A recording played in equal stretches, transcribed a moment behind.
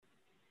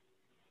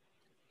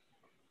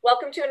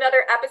Welcome to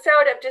another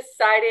episode of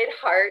Decided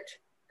Heart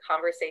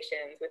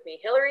Conversations with me,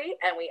 Hillary,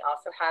 and we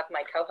also have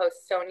my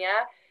co-host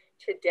Sonia.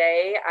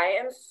 Today, I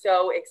am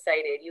so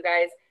excited. You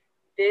guys,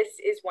 this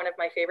is one of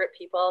my favorite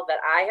people that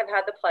I have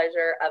had the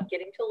pleasure of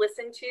getting to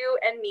listen to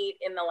and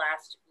meet in the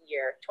last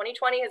year.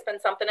 2020 has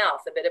been something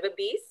else, a bit of a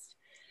beast,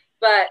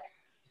 but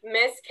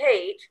Miss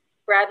Kate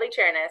Bradley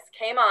Chernis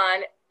came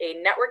on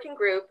a networking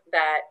group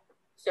that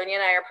Sonia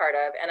and I are part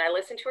of, and I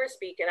listened to her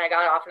speak, and I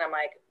got off, and I'm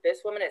like,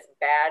 this woman is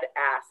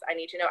badass. I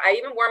need to know. I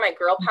even wore my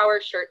girl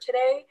power shirt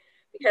today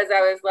because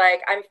I was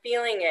like, I'm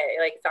feeling it.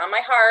 Like, it's on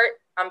my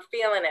heart. I'm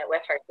feeling it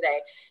with her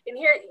today. And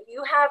here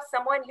you have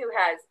someone who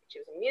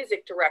she was a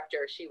music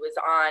director. She was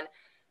on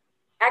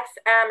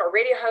XM, a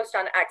radio host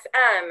on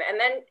XM, and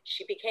then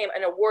she became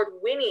an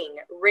award-winning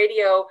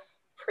radio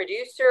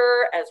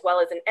producer as well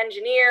as an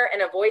engineer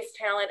and a voice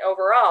talent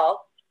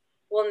overall.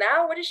 Well,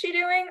 now what is she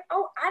doing?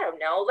 Oh, I don't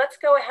know. Let's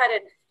go ahead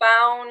and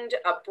found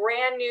a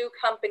brand new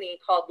company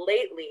called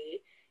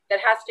Lately that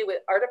has to do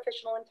with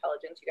artificial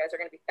intelligence. You guys are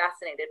going to be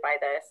fascinated by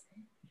this.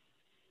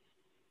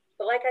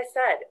 But like I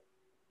said,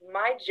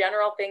 my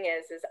general thing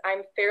is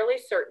I'm fairly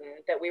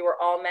certain that we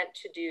were all meant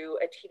to do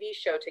a TV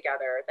show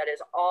together that is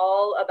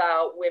all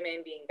about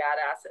women being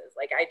badasses.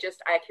 Like I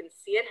can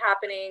see it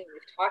happening.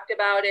 We've talked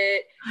about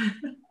it.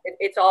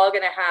 It's all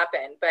going to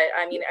happen. But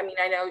I mean,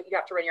 I know you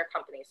have to run your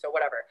company, so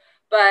whatever.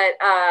 But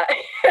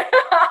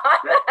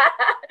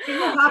it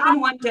will happen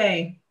one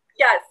day.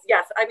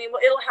 Yes. I mean,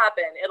 it'll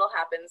happen. It'll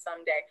happen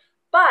someday.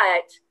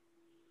 But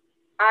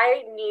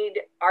we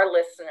need our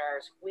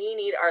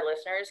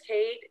listeners,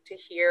 Kate, to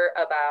hear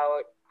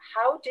about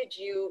how did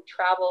you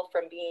travel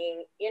from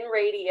being in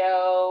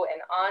radio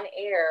and on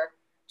air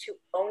to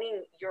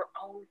owning your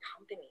own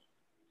company?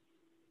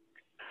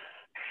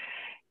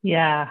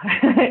 Yeah,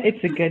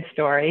 it's a good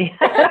story.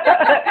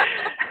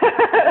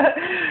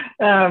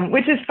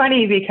 Which is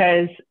funny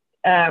because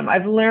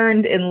I've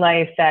learned in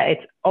life that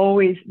it's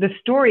always, the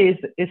story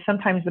is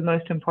sometimes the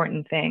most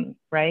important thing,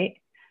 right?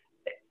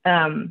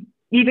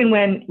 Even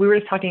when we were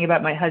just talking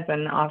about my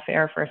husband off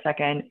air for a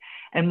second,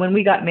 and when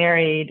we got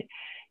married,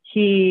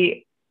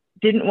 he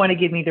didn't want to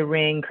give me the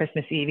ring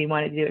Christmas Eve. He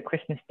wanted to do it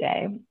Christmas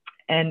Day.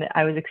 And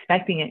I was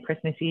expecting it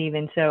Christmas Eve.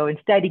 And so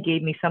instead he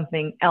gave me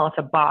something else,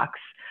 a box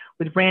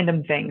with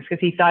random things,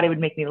 because he thought it would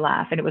make me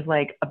laugh. And it was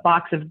like a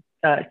box of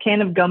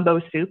can of gumbo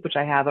soup, which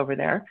I have over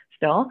there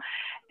still,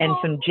 and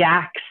some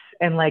Jacks.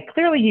 And like,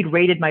 clearly he'd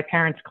raided my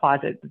parents'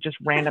 closet, just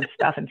random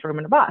stuff, and threw them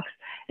in a box.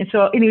 And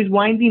he was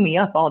winding me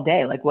up all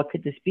day. Like, what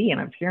could this be? And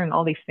I was hearing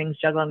all these things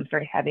juggle, and it's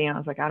very heavy. And I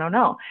was like, I don't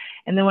know.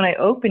 And then when I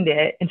opened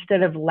it,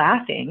 instead of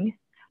laughing,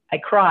 I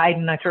cried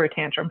and I threw a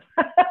tantrum.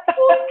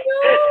 Oh,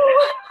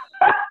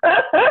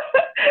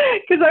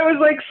 Because I was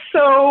like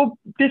so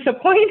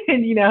disappointed,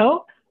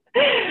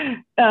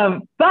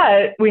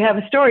 but we have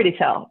a story to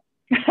tell,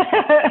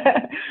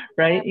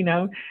 right?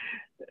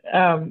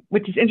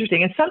 Which is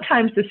interesting. And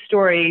sometimes the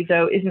story,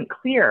 though, isn't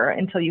clear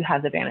until you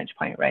have the vantage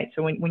point, right?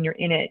 So when you're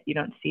in it, you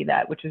don't see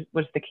that, which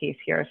was the case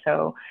here.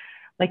 So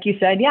like you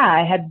said, yeah,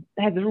 I had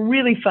a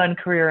really fun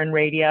career in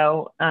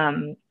radio.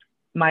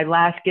 My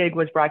last gig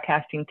was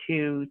broadcasting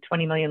to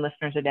 20 million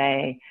listeners a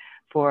day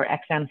for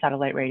XM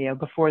satellite radio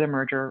before the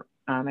merger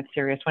at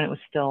Sirius, when it was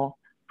still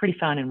pretty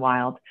fun and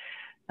wild.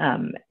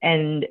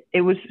 And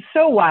it was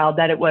so wild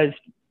that it was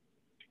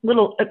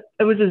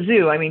a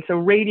zoo. I mean, so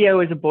radio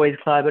is a boys'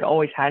 club. It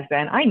always has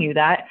been. I knew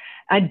that.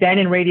 I'd been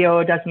in radio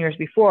a dozen years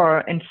before.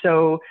 And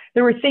so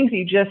there were things that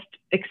you just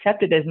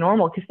accepted as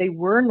normal because they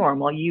were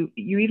normal. You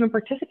even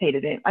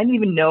participated in it. I didn't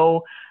even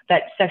know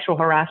that sexual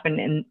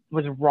harassment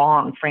was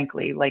wrong,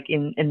 frankly, like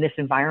in this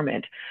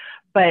environment.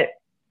 But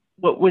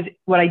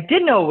what I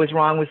did know was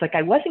wrong was like,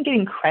 I wasn't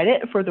getting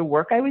credit for the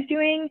work I was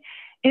doing.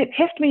 And it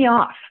pissed me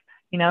off,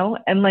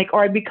 and like,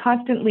 or I'd be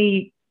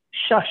constantly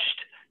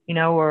shushed,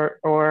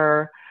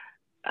 or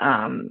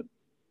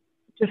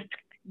just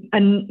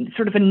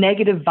sort of a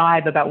negative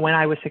vibe about when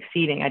I was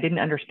succeeding. I didn't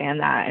understand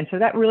that. And so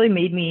that really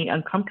made me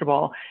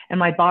uncomfortable. And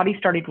my body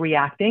started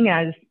reacting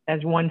as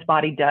one's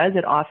body does.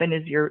 It often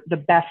is the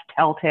best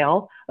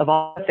telltale of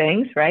all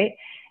things, right?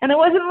 And I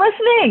wasn't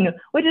listening,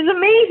 which is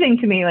amazing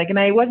to me. Like, and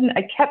I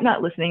kept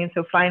not listening. And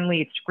so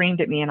finally it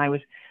screamed at me, and I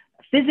was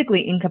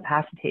physically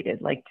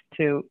incapacitated, like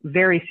to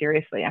very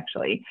seriously,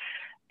 actually.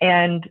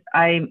 And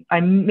I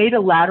made a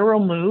lateral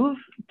move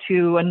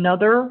to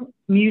another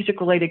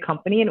music-related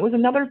company, and it was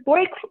another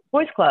boys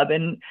club,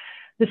 and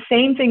the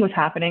same thing was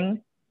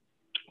happening,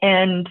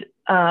 and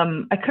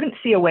I couldn't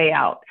see a way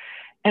out.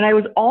 And I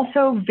was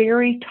also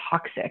very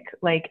toxic.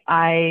 Like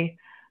I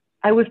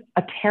was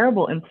a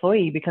terrible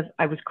employee because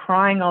I was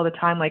crying all the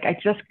time. Like I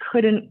just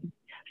couldn't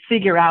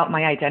figure out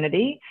my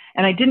identity,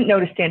 and I didn't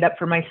know to stand up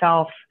for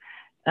myself.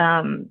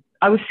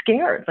 I was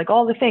scared, like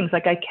all the things.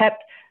 Like I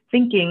kept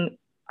thinking,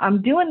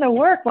 I'm doing the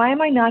work. Why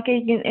am I not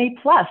getting an A+?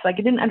 Like I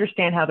didn't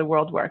understand how the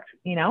world worked,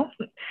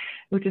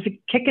 which is a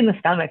kick in the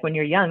stomach when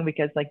you're young,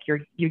 because like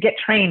you get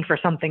trained for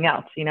something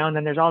else, and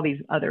then there's all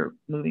these other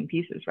moving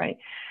pieces, right?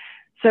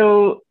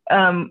 So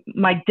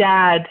my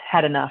dad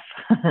had enough.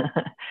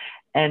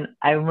 And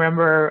I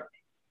remember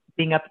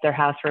being up at their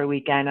house for a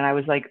weekend. And I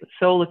was like,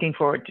 so looking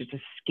forward to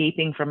just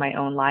escaping from my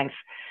own life.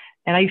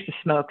 And I used to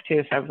smoke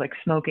too. So I was like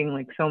smoking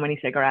like so many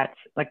cigarettes,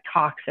 like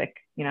toxic,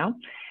 you know?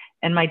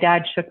 And my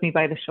dad shook me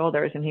by the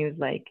shoulders and he was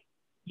like,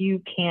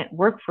 you can't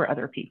work for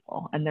other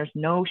people. And there's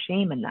no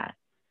shame in that.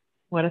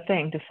 What a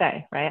thing to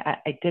say, right?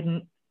 It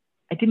didn't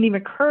even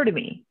occur to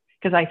me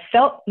because I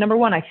felt, number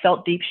one, I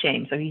felt deep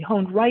shame. So he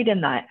honed right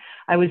in that.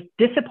 I was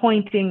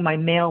disappointing my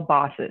male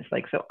bosses.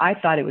 Like, so I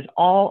thought it was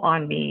all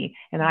on me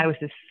and I was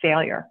this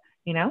failure,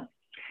 you know,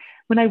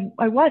 when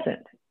I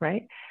wasn't,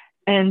 right?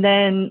 And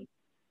then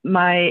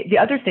the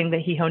other thing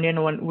that he honed in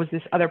on was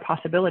this other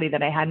possibility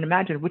that I hadn't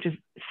imagined, which is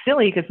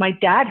silly because my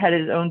dad had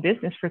his own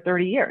business for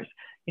 30 years.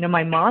 You know,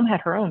 my mom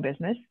had her own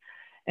business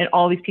and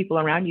all these people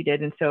around you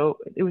did. And so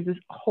it was this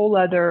whole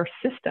other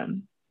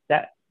system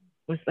that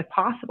was like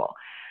possible.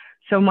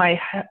 So my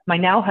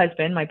now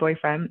husband, my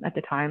boyfriend at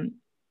the time,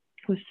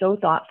 was so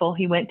thoughtful.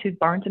 He went to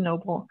Barnes and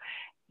Noble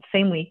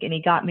same week and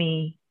he got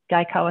me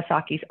Guy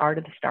Kawasaki's Art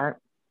of the Start,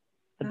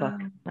 the book,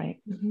 right?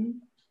 Mm-hmm.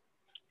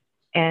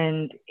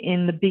 And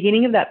in the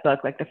beginning of that book,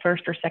 like the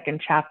first or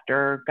second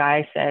chapter,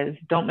 Guy says,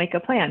 don't make a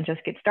plan,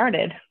 just get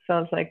started. So I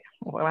was like,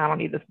 well, I don't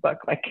need this book.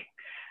 Like,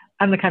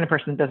 I'm the kind of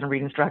person that doesn't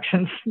read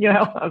instructions, you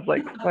know? I was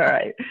like, all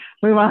right,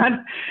 move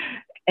on.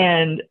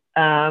 And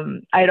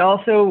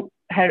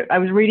I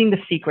was reading The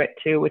Secret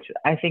too, which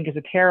I think is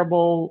a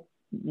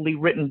terribly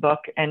written book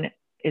and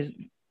is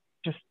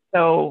just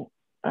so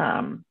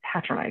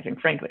patronizing,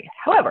 frankly.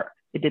 However,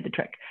 it did the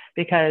trick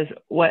because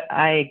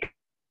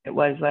it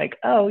was like,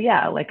 oh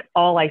yeah, like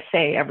all I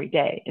say every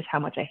day is how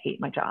much I hate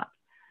my job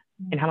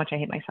and how much I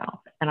hate myself.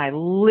 And I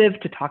live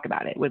to talk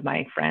about it with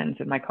my friends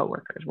and my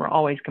coworkers. We're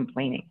always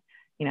complaining,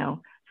 you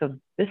know? So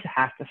this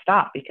has to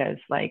stop because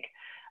like,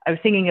 I was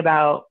thinking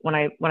about when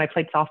I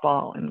played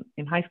softball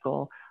in high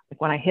school, like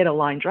when I hit a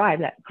line drive,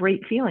 that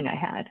great feeling I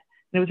had,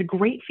 and it was a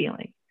great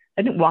feeling.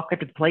 I didn't walk up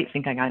to the plate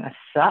thinking I'm gonna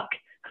suck.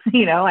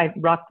 You know, I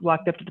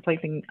walked up to the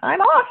plate thinking I'm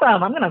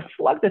awesome. I'm gonna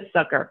slug this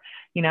sucker,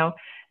 you know?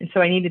 And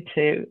so I needed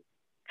to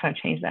kind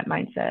of change that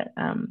mindset.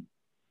 It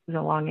was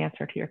a long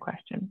answer to your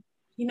question.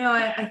 You know,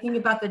 I think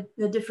about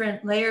the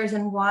different layers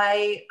and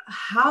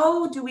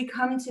how do we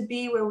come to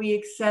be where we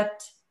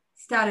accept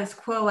status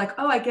quo? Like,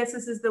 oh, I guess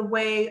this is the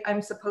way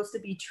I'm supposed to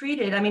be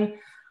treated. I mean,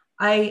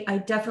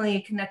 I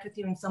definitely connect with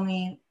you in so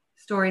many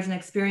stories and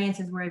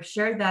experiences where I've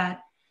shared that.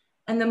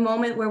 And the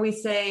moment where we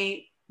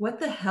say, what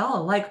the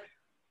hell? Like,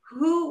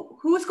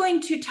 who's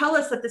going to tell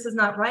us that this is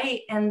not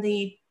right? And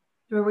the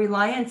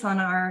reliance on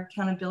our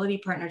accountability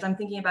partners. I'm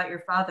thinking about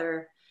your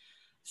father.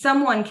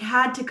 Someone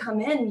had to come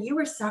in. You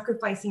were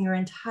sacrificing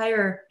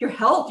your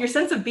health, your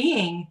sense of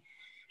being.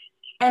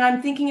 And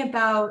I'm thinking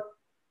about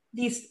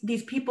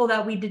these people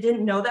that we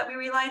didn't know that we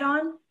relied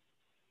on,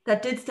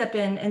 that did step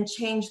in and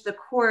change the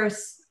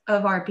course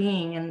of our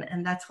being.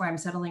 And that's where I'm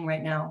settling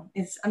right now.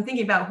 I'm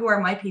thinking about who are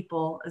my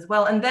people as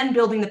well, and then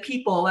building the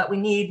people that we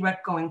need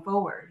going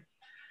forward.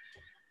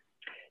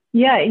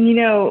 Yeah. And, you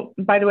know,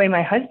 by the way,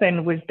 my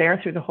husband was there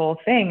through the whole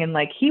thing. And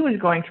like, he was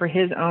going through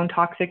his own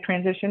toxic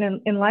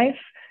transition in life,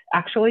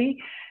 actually,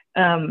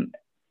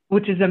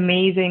 which is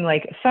amazing.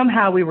 Like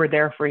somehow we were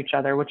there for each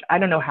other, which I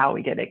don't know how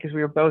we did it because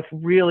we were both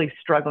really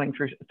struggling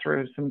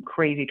through some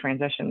crazy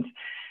transitions.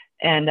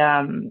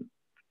 And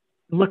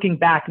looking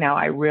back now,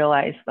 I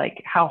realized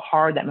like how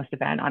hard that must have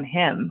been on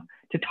him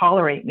to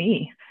tolerate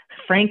me,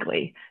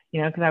 frankly,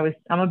 you know, because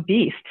I'm a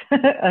beast.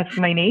 That's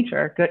my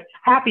nature. Good,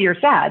 happy or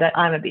sad,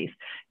 I'm a beast.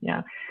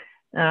 Yeah.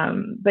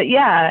 But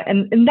yeah,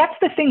 and that's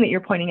the thing that you're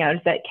pointing out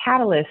is that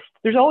catalyst.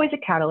 There's always a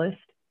catalyst,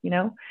 you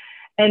know.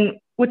 And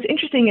what's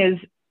interesting is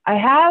I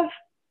have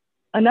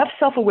enough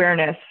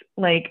self-awareness.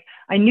 Like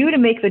I knew to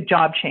make the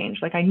job change.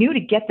 Like I knew to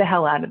get the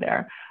hell out of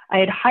there. I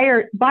had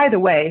hired, by the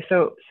way,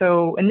 so,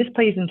 and this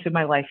plays into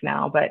my life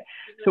now, but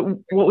so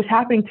what was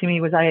happening to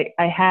me was I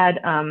had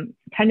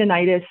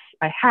tendonitis.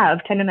 I have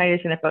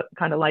tendonitis and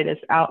epicondylitis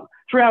out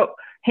throughout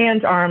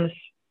hands, arms,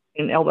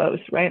 and elbows,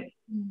 right?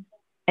 Mm.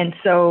 And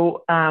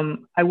so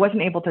I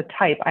wasn't able to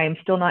type. I am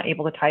still not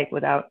able to type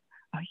without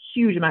a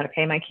huge amount of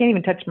pain. I can't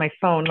even touch my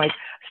phone. Like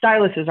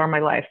styluses are my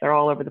life. They're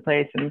all over the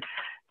place. And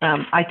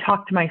I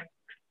talk to my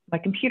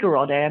computer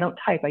all day. I don't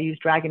type. I use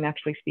Dragon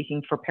Naturally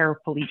Speaking for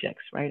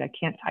paraplegics, right? I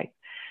can't type.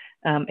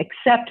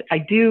 Except I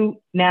do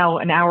now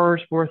an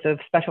hour's worth of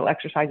special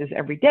exercises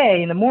every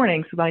day in the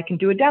morning so that I can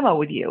do a demo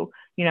with you,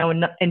 you know,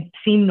 and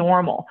seem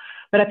normal.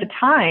 But at the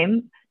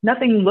time,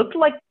 nothing looked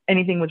like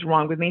anything was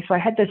wrong with me. So I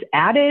had this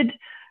added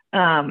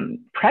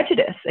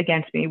prejudice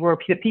against me where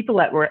the people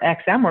that were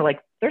XM were like,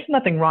 there's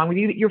nothing wrong with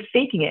you. You're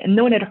faking it. And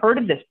no one had heard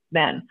of this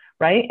then,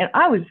 right? And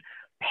I was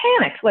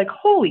panicked, like,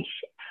 holy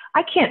shit,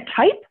 I can't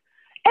type.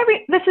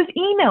 This is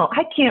email.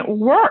 I can't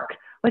work.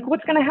 Like,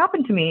 what's going to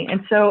happen to me?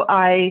 And so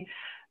I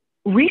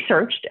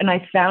researched and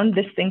I found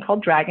this thing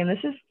called Dragon.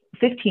 This is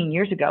 15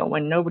 years ago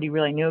when nobody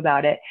really knew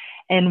about it.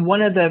 And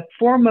one of the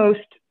foremost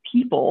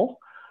people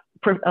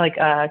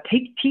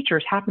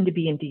teachers happened to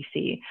be in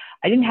DC.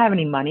 I didn't have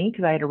any money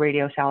because I had a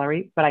radio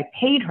salary, but I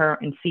paid her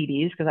in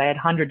CDs because I had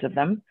hundreds of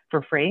them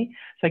for free.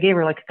 So I gave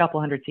her like a couple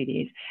hundred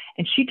CDs,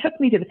 and she took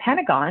me to the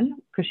Pentagon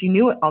because she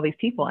knew all these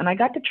people, and I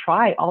got to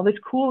try all this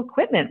cool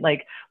equipment,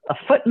 like a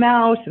foot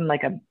mouse and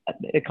like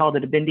they called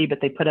it a bindi, but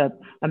they put a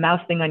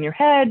mouse thing on your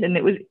head, and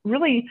it was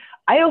really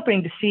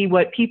eye-opening to see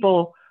what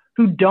people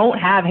who don't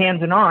have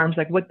hands and arms,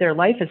 like what their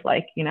life is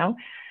like, you know.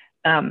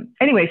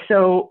 Anyway,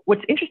 so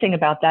what's interesting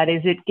about that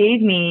is it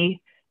gave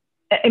me,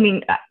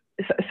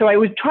 so I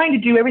was trying to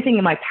do everything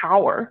in my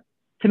power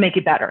to make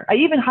it better. I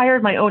even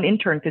hired my own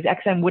intern because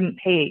XM wouldn't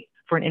pay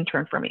for an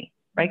intern for me,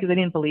 right? Because they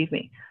didn't believe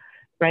me,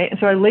 right? And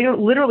so I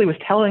literally was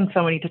telling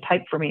somebody to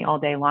type for me all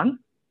day long.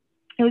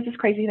 It was this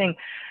crazy thing,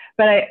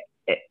 but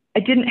I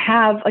didn't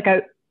have, like,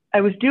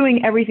 I was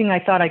doing everything I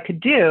thought I could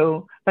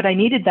do, but I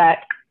needed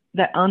that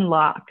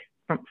unlock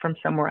from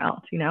somewhere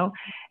else, you know?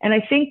 And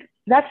I think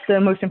that's the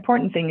most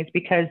important thing, is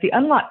because the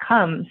unlock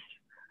comes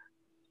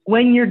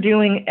when you're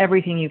doing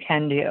everything you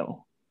can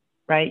do,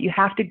 right? You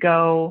have to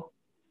go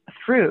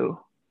through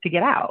to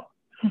get out.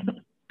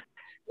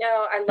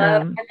 No, I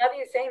love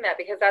you saying that,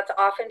 because that's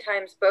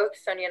oftentimes both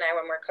Sonia and I,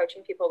 when we're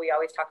coaching people, we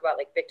always talk about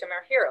like victim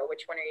or hero.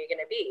 Which one are you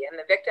going to be? And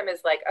the victim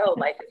is like, oh,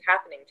 life is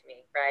happening to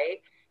me, right?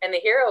 And the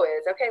hero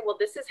is, okay, well,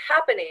 this is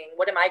happening.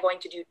 What am I going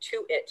to do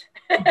to it?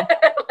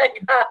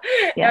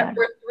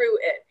 We're through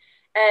it.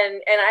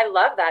 And I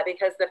love that,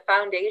 because the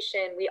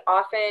foundation,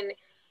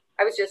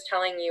 I was just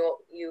telling you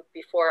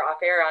before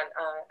off air on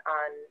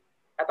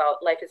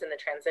about Life is in the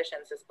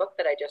Transitions, this book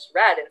that I just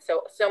read. And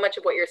so much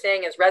of what you're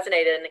saying is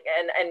resonated,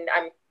 and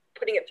I'm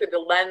putting it through the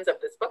lens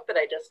of this book that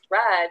I just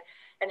read,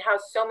 and how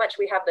so much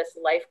we have this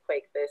life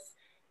quake, this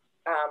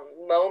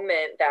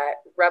moment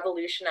that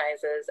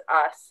revolutionizes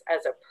us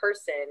as a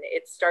person.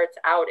 It starts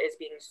out as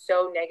being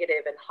so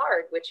negative and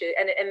hard, which is,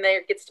 and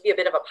there gets to be a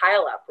bit of a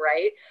pile up,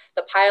 right?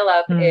 The pile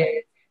up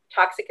is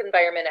toxic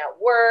environment at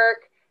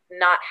work,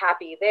 not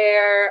happy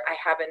there. I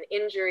have an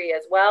injury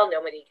as well.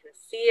 Nobody can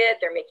see it.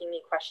 They're making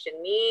me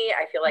question me.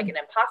 I feel like an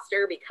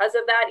imposter because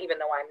of that, even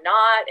though I'm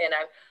not. And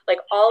I'm like,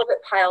 all of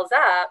it piles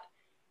up.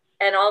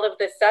 And all of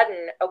a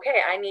sudden,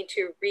 okay, I need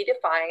to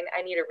redefine,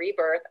 I need a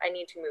rebirth, I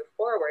need to move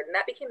forward. And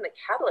that became the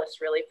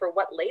catalyst really for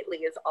what Lately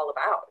is all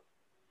about.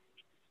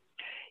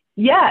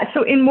 Yeah,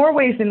 so in more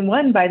ways than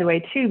one, by the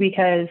way, too,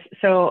 because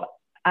so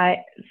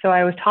I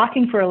was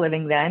talking for a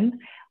living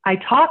then. I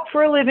talk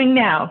for a living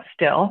now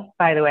still,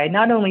 by the way,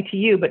 not only to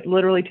you, but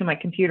literally to my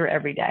computer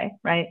every day,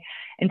 right?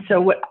 And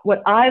so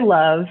what I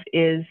love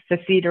is the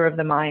theater of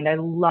the mind. I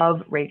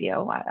love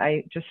radio.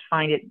 I just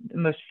find it the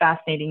most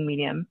fascinating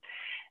medium.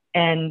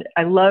 And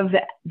I love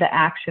the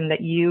action that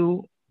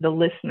you, the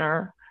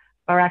listener,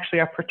 are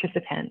actually our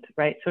participant,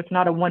 right? So it's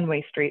not a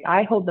one-way street.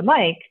 I hold the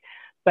mic,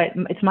 but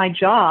it's my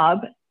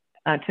job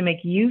to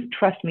make you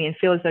trust me and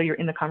feel as though you're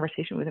in the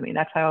conversation with me.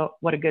 That's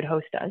what a good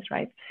host does,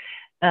 right?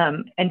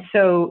 And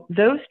so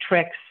those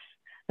tricks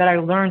that I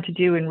learned to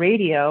do in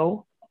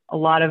radio, a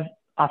lot of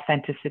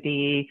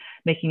authenticity,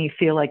 making you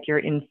feel like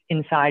you're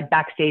inside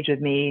backstage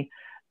with me,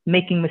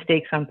 making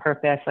mistakes on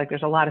purpose. Like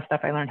there's a lot of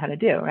stuff I learned how to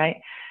do, right?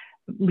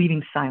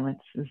 Leaving silence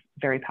is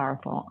very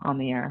powerful on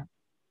the air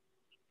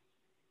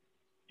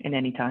in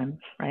any time,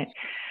 right?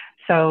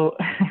 So,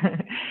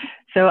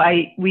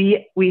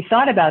 we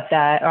thought about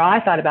that, or I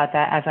thought about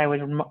that as I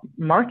was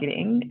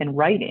marketing and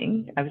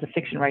writing. I was a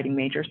fiction writing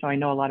major, so I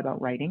know a lot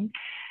about writing.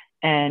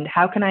 And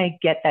how can I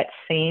get that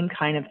same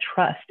kind of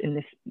trust in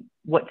this,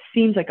 what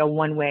seems like a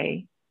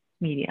one-way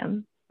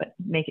medium, but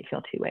make it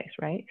feel two ways,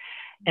 right?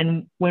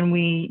 And when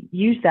we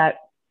use that,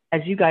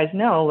 as you guys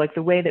know, like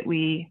the way that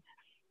we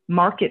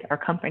market our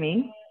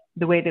company,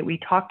 the way that we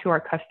talk to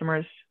our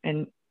customers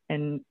and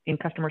in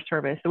customer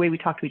service, the way we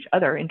talk to each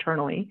other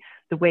internally,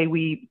 the way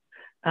we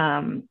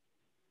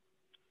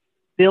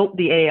built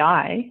the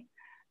AI,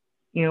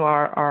 you know,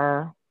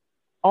 our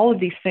all of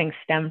these things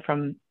stem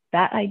from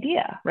that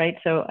idea, right?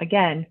 So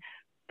again,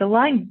 the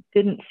line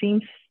didn't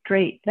seem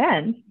straight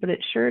then, but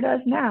it sure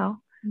does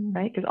now,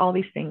 right? Because all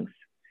these things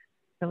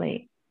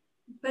relate.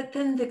 But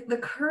then the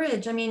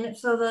courage, I mean,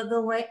 so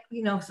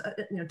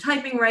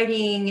typing,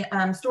 writing,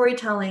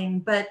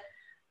 storytelling, but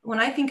when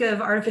I think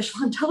of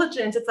artificial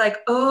intelligence, it's like,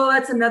 oh,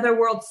 that's another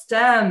world,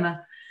 STEM,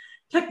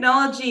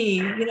 technology,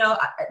 you know,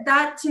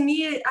 that to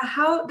me,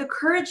 how the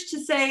courage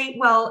to say,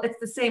 well, it's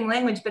the same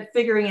language, but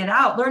figuring it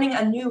out, learning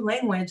a new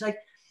language, like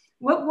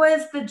what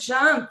was the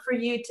jump for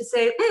you to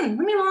say, let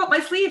me roll up my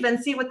sleeve and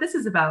see what this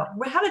is about?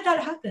 How did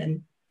that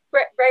happen?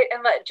 Right.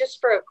 And just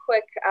for a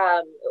quick,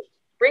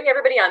 bring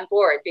everybody on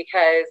board,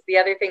 because the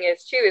other thing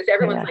is too, is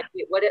everyone's like,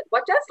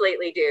 what does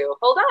Lately do?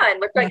 Hold on.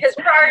 Because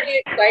we're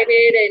already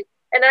excited.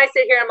 And I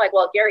sit here and I'm like,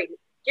 well, Gary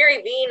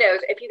V knows.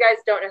 If you guys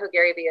don't know who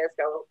Gary V is,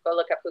 go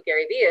look up who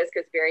Gary V is,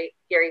 because Gary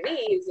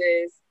V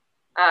uses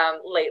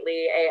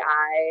Lately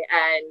AI,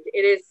 and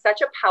it is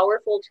such a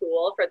powerful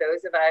tool for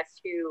those of us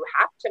who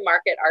have to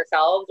market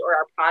ourselves or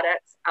our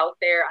products out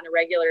there on a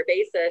regular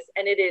basis,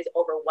 and it is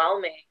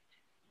overwhelming,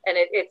 and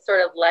it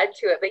sort of led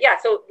to it. But yeah,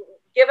 so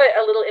give it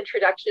a little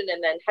introduction,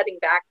 and then heading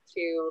back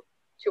to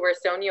to where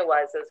Sonia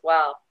was as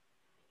well.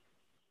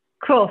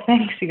 Cool.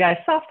 Thanks, you guys.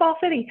 Softball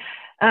City.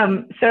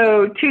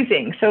 So two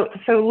things. So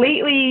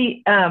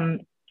lately,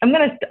 I'm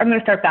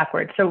gonna start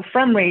backwards. So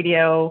from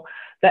radio,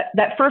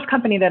 that first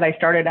company that I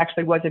started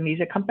actually was a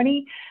music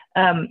company.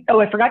 Oh,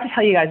 I forgot to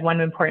tell you guys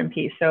one important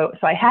piece. So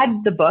I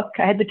had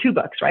the two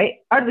books, right?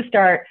 Art of the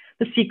Start,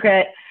 The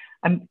Secret.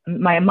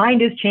 My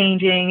mind is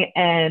changing.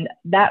 And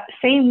that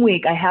same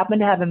week, I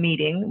happened to have a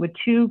meeting with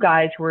two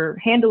guys who were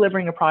hand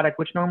delivering a product,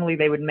 which normally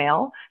they would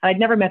mail. And I'd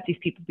never met these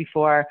people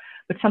before,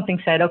 but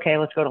something said, okay,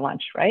 let's go to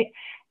lunch, right?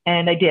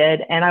 And I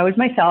did. And I was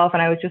myself,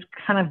 and I was just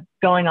kind of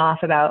going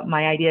off about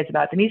my ideas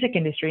about the music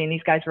industry. And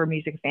these guys were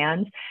music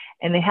fans,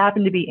 and they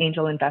happened to be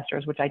angel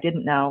investors, which I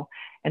didn't know.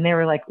 And they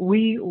were like,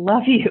 we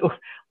love you.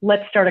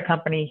 Let's start a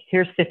company.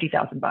 Here's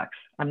 $50,000.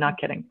 I'm not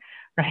kidding,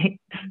 right?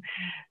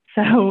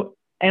 So,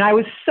 and I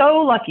was so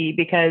lucky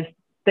because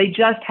they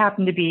just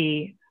happened to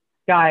be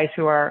guys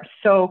who are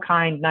so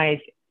kind,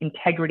 nice,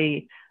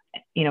 integrity,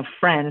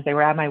 friends. They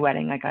were at my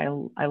wedding. Like I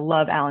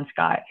love Alan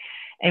Scott.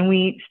 And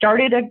we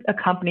started a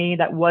company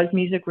that was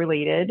music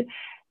related.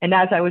 And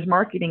as I was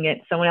marketing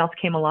it, someone else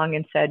came along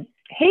and said,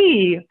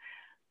 hey,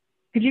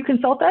 could you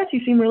consult us?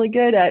 You seem really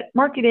good at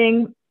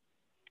marketing,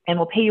 and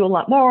we'll pay you a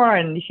lot more,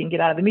 and you can get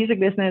out of the music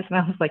business. And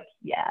I was like,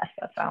 yes,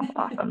 that sounds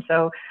awesome.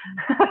 So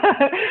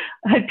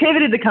I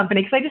pivoted the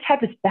company because I just had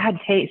this bad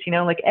taste,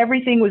 like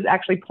everything was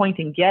actually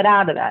pointing, get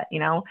out of that,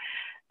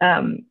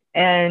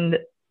 and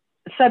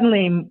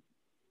suddenly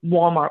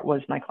Walmart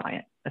was my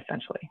client,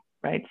 essentially,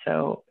 right?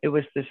 So it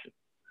was this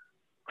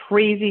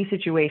crazy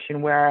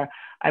situation where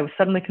I was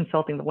suddenly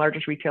consulting the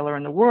largest retailer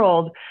in the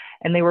world,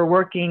 and they were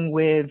working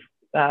with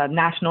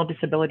National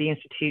Disability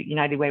Institute,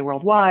 United Way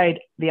Worldwide,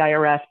 the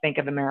IRS, Bank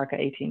of America,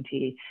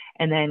 AT&T,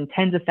 and then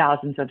tens of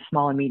thousands of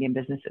small and medium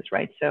businesses,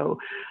 right? So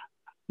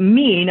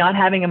me not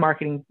having a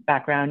marketing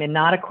background and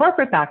not a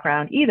corporate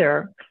background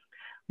either,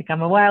 like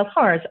I'm a wild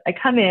horse, I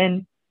come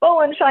in,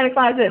 full and shine a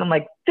closet, and I'm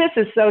like, this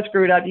is so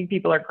screwed up. You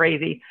people are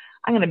crazy.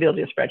 I'm going to build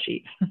you a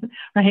spreadsheet,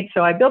 right?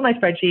 So I build my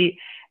spreadsheet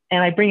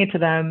and I bring it to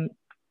them,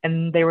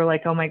 and they were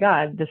like, oh my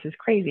God, this is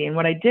crazy. And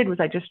what I did was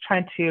I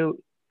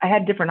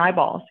had different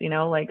eyeballs,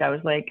 like I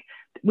was like,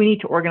 we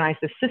need to organize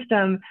the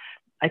system.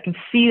 I can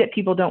see that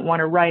people don't want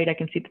to write. I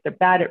can see that they're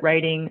bad at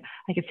writing.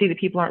 I can see that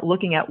people aren't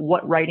looking at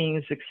what writing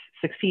is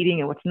succeeding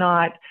and what's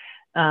not.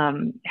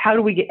 How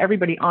do we get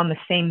everybody on the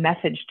same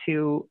message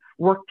to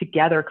work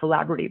together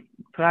collaboratively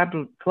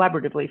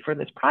for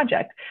this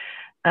project?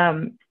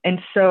 And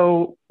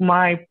so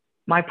my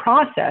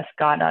process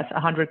got us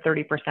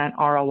 130%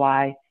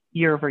 ROI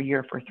year over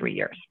year for 3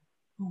 years.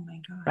 Oh my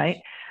gosh.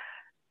 Right.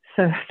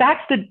 So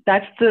that's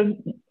the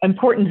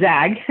important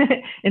zag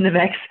in the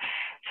mix.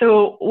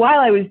 So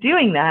while I was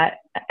doing that,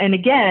 and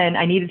again,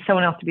 I needed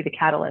someone else to be the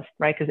catalyst,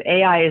 right? Because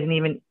AI is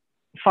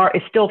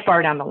still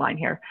far down the line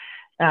here.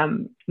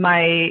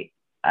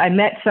 I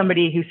met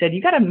somebody who said,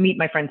 you got to meet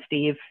my friend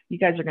Steve. You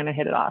guys are going to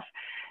hit it off.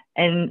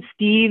 And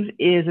Steve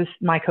is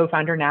my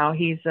co-founder now.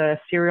 He's a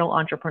serial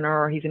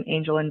entrepreneur. He's an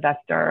angel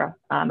investor,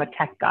 a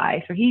tech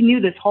guy. So he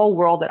knew this whole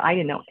world that I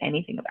didn't know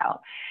anything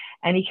about.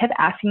 And he kept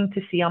asking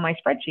to see on my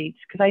spreadsheets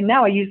because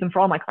I use them for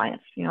all my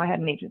clients. I had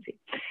an agency,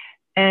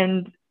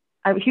 and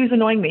he was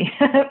annoying me,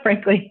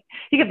 frankly.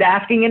 He kept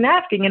asking and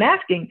asking and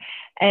asking.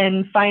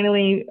 And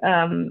finally,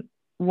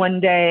 one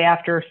day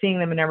after seeing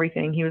them and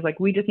everything, he was like,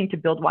 we just need to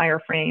build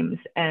wireframes,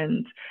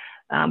 and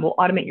we'll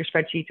automate your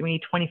spreadsheets, and we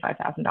need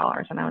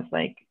 $25,000. And I was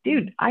like,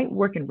 dude, I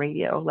work in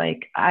radio.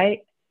 Like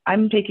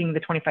I'm taking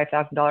the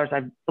 $25,000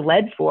 I've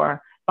bled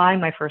for buying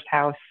my first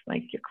house.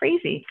 Like, you're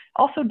crazy.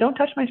 Also, don't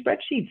touch my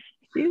spreadsheets,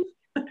 dude.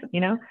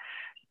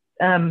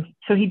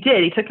 So he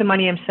did. He took the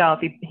money himself.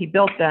 He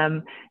built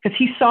them because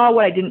he saw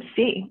what I didn't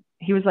see.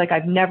 He was like,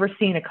 I've never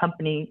seen a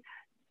company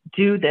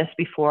do this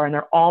before, and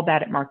they're all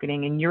bad at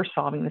marketing, and you're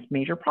solving this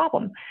major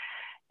problem.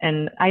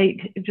 And I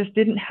just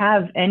didn't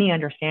have any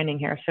understanding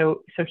here.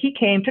 So he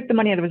came, took the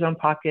money out of his own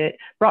pocket,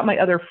 brought my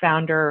other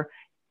founder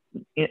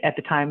at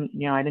the time,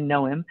 I didn't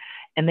know him,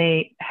 and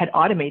they had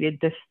automated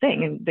this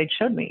thing, and they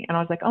showed me, and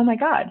I was like, oh my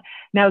God.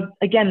 Now,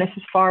 again, this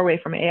is far away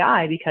from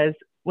AI because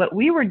what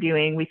we were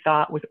doing, we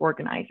thought was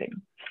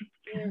organizing,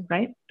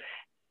 right?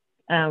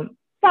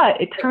 But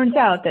it turns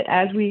out that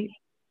and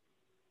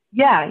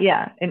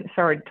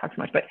sorry to talk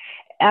so much, but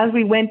as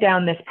we went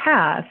down this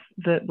path,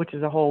 which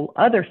is a whole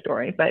other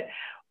story, but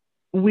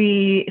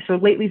so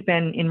Lately's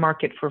been in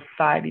market for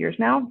 5 years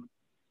now.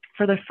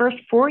 For the first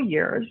 3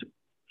 years,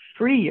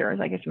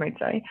 I guess you might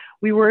say,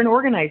 we were an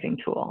organizing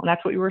tool, and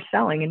that's what we were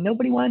selling, and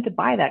nobody wanted to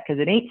buy that because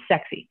it ain't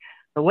sexy.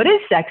 But what is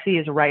sexy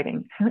is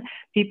writing.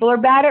 People are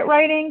bad at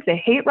writing. They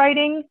hate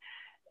writing.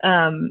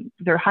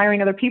 They're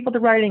hiring other people to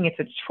writing. It's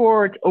a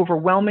chore. It's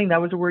overwhelming.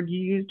 That was a word you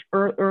used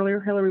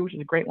earlier, Hillary, which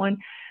is a great one.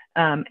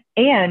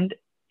 And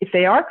if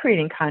they are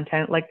creating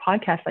content like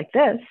podcasts like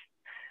this,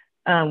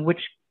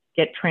 which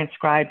get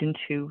transcribed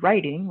into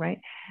writing, right?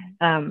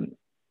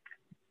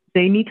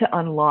 They need to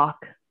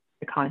unlock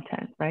the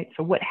content, right?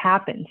 So what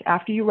happens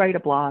after you write a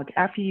blog,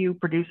 after you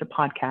produce a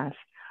podcast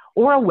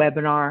or a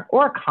webinar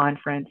or a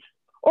conference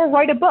or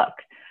write a book?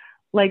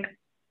 Like,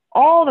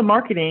 all the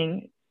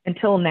marketing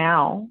until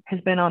now has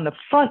been on the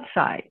front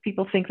side.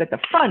 People think that the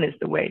front is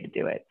the way to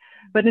do it.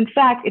 But in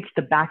fact, it's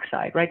the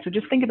backside, right? So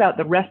just think about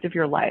the rest of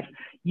your life.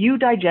 You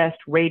digest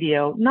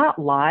radio, not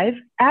live,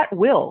 at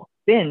will,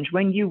 binge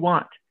when you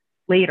want,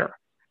 later.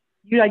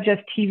 You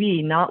digest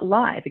TV, not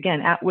live,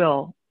 again, at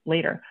will,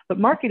 later. But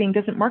marketing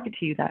doesn't market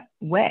to you that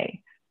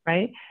way,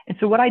 right? And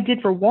so what I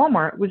did for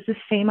Walmart was the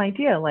same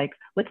idea. Like,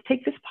 let's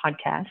take this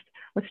podcast,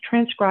 let's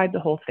transcribe the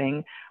whole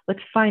thing.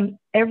 Let's find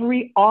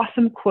every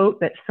awesome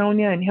quote that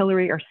Sonia and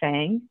Hillary are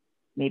saying,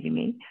 maybe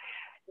me,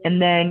 and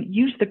then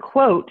use the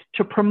quote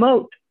to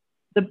promote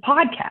the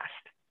podcast,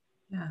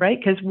 right?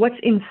 Because what's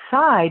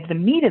inside the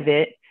meat of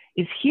it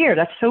is here.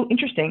 That's so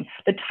interesting.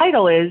 The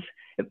title is,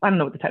 I don't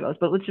know what the title is,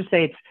 but let's just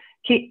say it's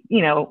Kate,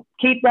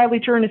 Kate Bradley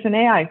Chernis and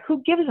AI.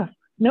 Who gives a,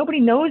 nobody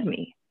knows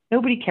me.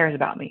 Nobody cares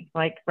about me,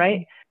 like,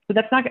 right? So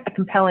that's not a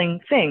compelling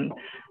thing.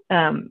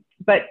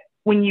 But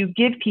when you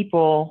give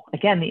people,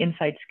 again, the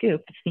inside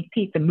scoop, the sneak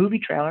peek, the movie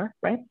trailer,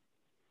 right?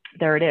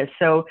 There it is.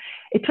 So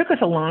it took us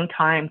a long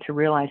time to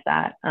realize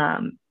that.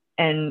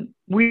 And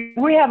we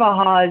have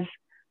ahas.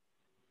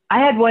 I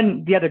had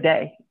one the other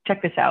day.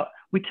 Check this out.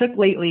 We took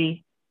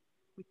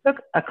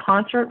a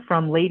concert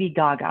from Lady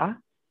Gaga,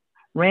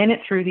 ran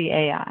it through the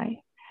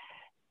AI.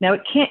 Now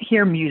it can't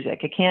hear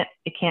music. It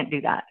can't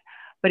do that,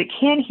 but it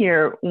can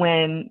hear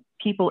when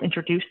people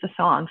introduce the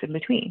songs in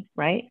between,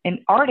 right? And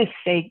artists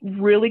say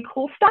really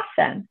cool stuff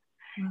then.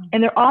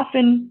 And they're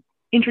often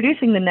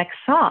introducing the next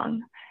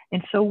song.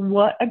 And so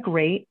what a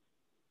great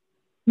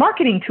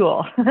marketing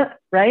tool,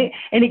 right?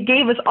 And it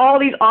gave us all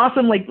these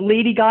awesome, like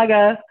Lady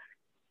Gaga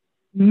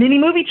mini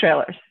movie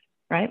trailers,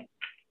 right?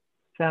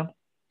 So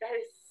that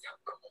is so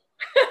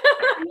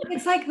cool.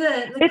 It's like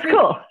it's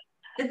cool.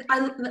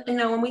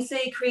 When we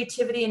say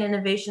creativity and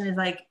innovation is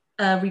like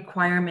a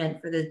requirement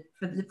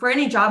for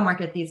any job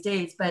market these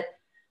days, but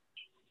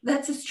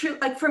that's just true.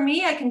 Like for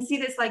me, I can see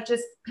this like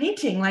just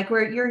painting, like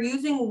where you're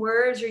using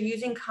words, you're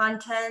using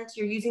content,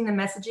 you're using the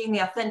messaging,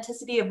 the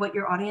authenticity of what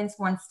your audience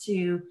wants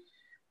to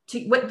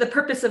what the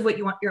purpose of what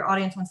you want your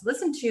audience wants to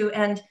listen to.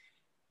 And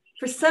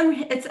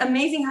it's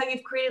amazing how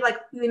you've created, like,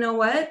 you know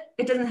what?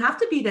 It doesn't have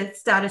to be the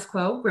status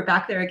quo. We're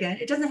back there again.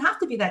 It doesn't have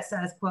to be that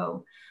status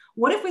quo.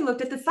 What if we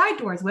looked at the side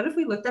doors? What if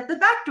we looked at the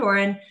back door?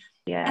 And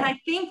I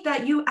think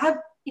that you have,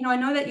 I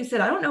know that you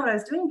said, I don't know what I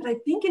was doing, but I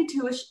think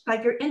intuition,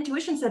 like your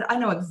intuition said, I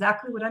know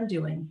exactly what I'm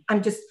doing.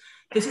 This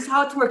is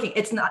how it's working.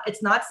 It's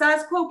not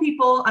status quo,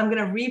 people. I'm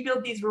going to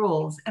rebuild these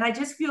rules. And I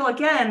just feel,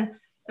 again,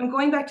 I'm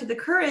going back to the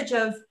courage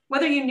of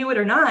whether you knew it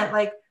or not,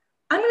 like,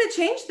 I'm going to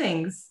change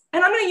things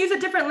and I'm going to use a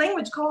different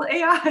language called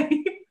AI. I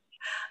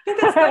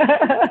think that's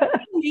so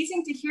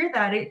amazing to hear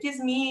that. It gives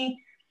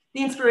me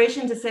the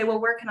inspiration to say, well,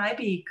 where can I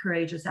be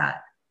courageous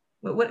at?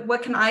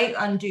 What can I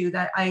undo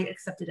that I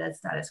accepted as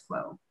status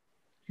quo?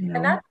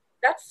 And that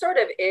sort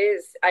of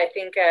is, I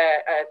think,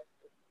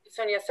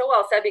 Sonia, so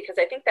well said, because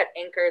I think that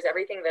anchors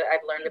everything that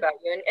I've learned about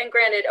you. And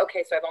granted,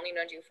 okay, so I've only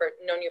known you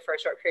for a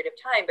short period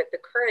of time, but the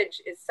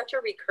courage is such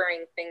a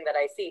recurring thing that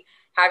I see,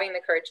 having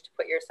the courage to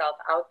put yourself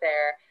out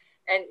there.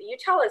 And you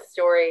tell a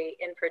story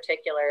in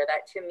particular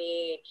that to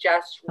me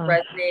just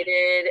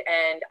resonated.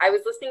 And I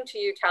was listening to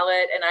you tell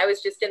it, and I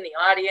was just in the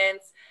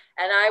audience,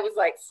 and I was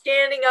like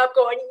standing up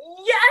going,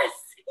 yes,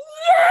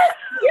 yes.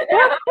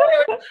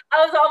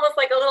 I was almost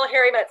like a little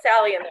Harry Met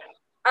Sally in there.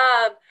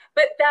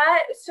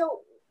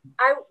 So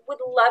I would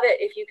love it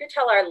if you could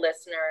tell our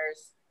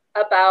listeners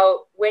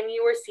about when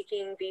you were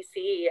seeking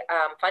VC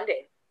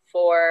funding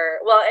for,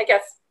 well, I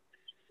guess,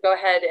 go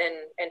ahead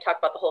and talk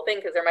about the whole thing,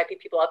 because there might be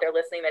people out there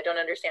listening that don't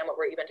understand what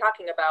we're even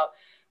talking about,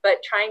 but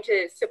trying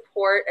to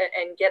support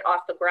and get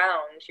off the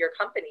ground your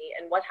company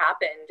and what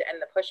happened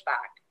and the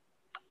pushback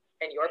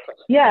and your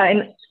pushback. Yeah,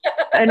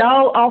 and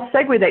I'll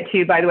segue that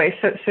too, by the way.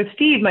 So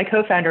Steve, my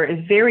co-founder,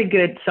 is very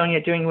good,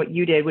 Sonia, doing what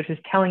you did, which is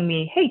telling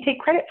me, hey, take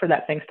credit for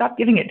that thing. Stop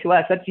giving it to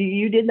us. That's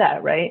you did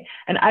that, right?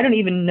 And I don't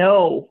even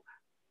know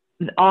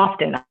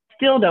often.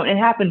 Still don't. It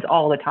happens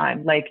all the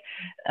time. Like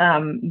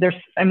there's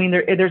a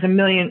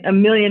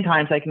million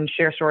times I can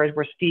share stories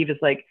where Steve is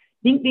like,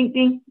 ding, ding,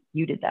 ding,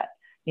 you did that,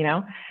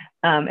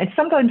 and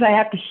sometimes I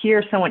have to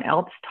hear someone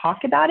else talk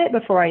about it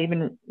before I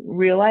even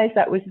realize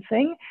that was the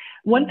thing.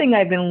 One thing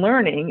I've been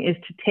learning is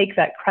to take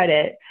that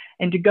credit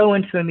and to go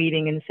into a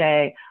meeting and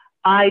say,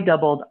 I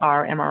doubled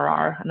our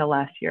MRR in the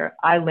last year.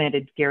 I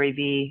landed Gary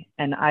V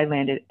and I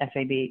landed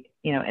SAB,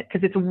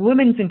 because it's a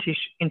woman's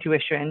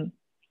intuition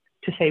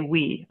to say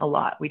we a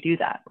lot. We do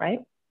that, right?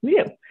 We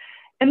do.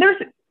 And there's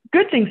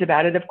good things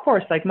about it, of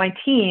course. Like my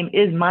team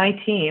is my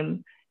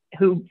team,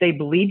 who they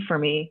bleed for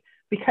me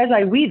because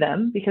I we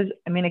them, because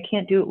I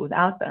can't do it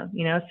without them,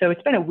 So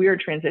it's been a weird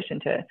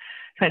transition to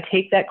kind of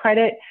take that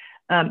credit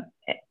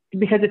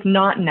because it's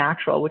not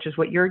natural, which is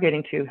what you're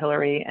getting to,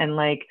 Hillary. And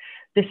like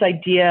this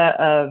idea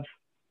of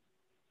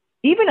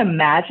even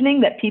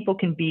imagining that people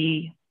can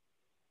be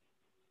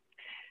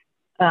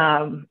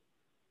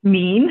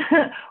mean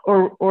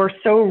or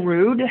so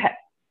rude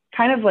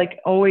kind of like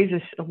always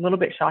is a little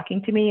bit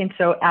shocking to me. And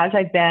so as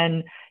I've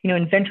been,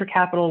 in venture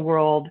capital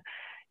world,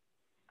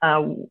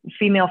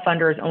 female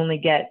funders only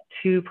get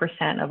 2%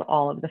 of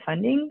all of the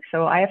funding.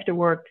 So I have to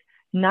work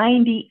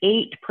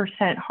 98%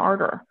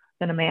 harder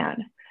than a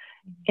man.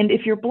 And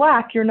if you're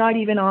Black, you're not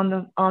even on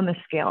the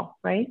scale,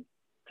 right?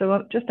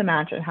 So just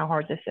imagine how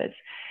hard this is.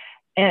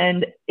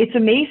 And it's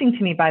amazing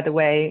to me, by the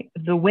way,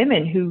 the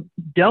women who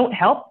don't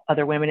help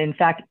other women, in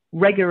fact,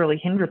 regularly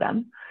hinder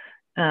them,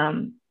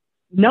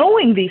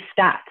 knowing these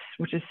stats,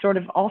 which is sort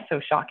of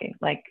also shocking.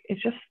 Like,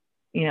 it's just,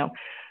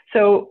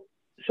 so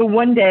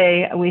one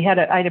day I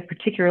had a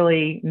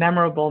particularly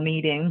memorable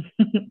meeting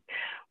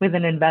with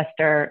an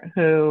investor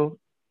who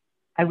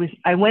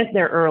I went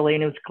there early,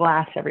 and it was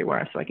glass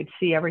everywhere, so I could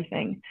see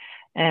everything.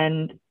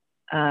 And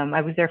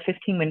I was there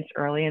 15 minutes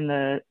early, and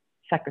the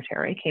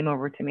secretary came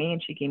over to me,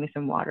 and she gave me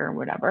some water or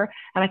whatever.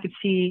 And I could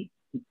see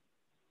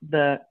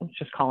let's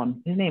just call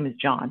him, his name is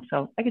John.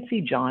 So I could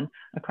see John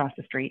across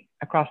the street,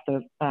 across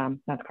the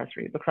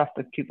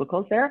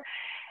cubicles there.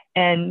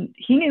 And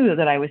he knew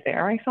that I was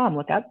there. I saw him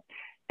look up.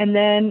 And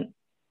then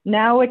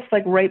now it's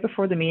like right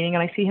before the meeting,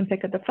 and I see him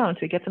pick up the phone.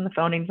 So he gets on the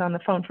phone, and he's on the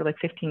phone for like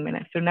 15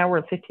 minutes. So now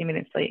we're 15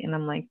 minutes late, and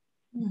I'm like,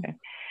 okay.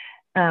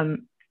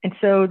 And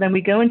so then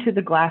we go into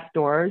the glass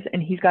doors,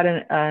 and he's got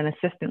an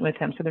assistant with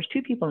him. So there's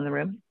 2 people in the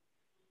room,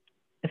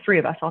 the 3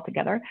 of us all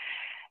together.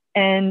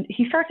 And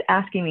he starts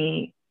asking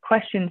me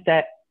questions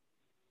that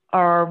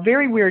are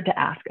very weird to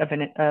ask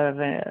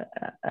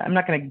I'm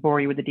not going to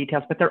bore you with the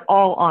details, but they're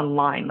all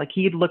online. Like,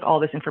 he'd look all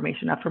this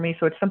information up for me.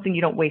 So it's something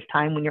you don't waste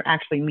time when you're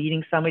actually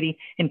meeting somebody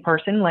in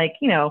person. Like,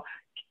 he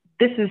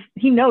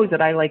knows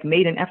that I like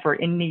made an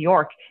effort in New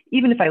York.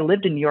 Even if I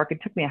lived in New York, it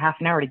took me a half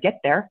an hour to get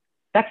there.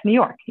 That's New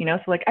York, So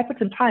like, I put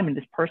some time in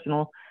this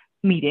personal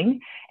meeting,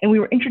 and we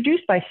were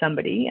introduced by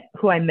somebody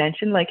who I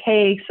mentioned, like,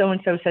 hey,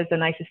 so-and-so says the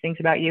nicest things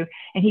about you.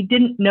 And he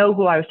didn't know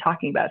who I was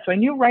talking about. So I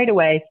knew right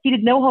away he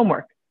did no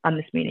homework on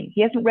this meeting.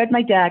 He hasn't read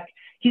my deck.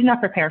 He's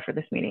not prepared for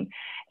this meeting.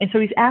 And so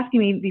he's asking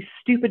me these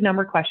stupid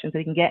number questions that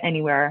he can get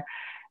anywhere.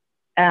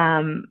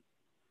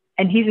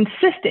 And he's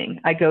insisting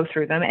I go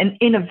through them, and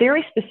in a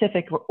very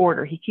specific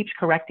order. He keeps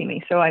correcting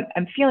me. So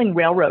I'm feeling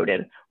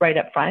railroaded right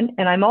up front.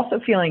 And I'm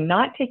also feeling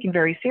not taken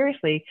very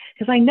seriously,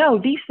 because I know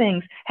these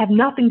things have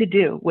nothing to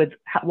do with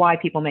why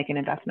people make an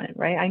investment,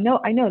 right? I know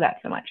that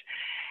so much.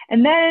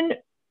 And then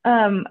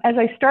as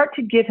I start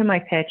to give him my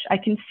pitch, I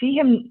can see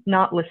him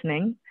not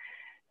listening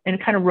and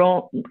kind of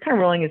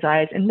rolling his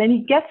eyes. And then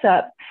he gets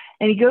up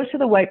and he goes to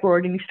the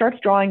whiteboard, and he starts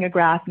drawing a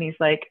graph, and he's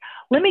like,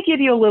 let me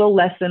give you a little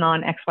lesson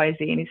on XYZ.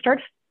 And he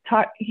starts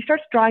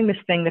drawing this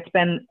thing that's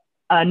been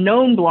a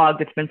known blog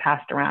that's been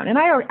passed around. And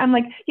I'm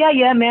like,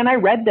 yeah, man, I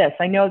read this.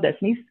 I know this.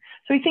 And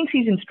so he thinks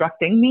he's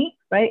instructing me,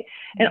 right?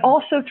 And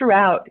also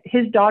throughout,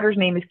 his daughter's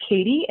name is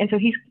Katie. And so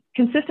he's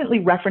consistently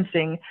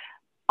referencing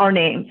our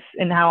names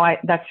and how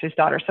that's his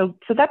daughter. So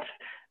that's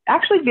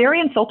actually very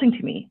insulting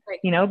to me,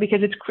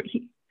 because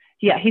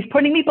he's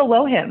putting me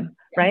below him,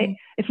 right?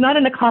 Mm-hmm. It's not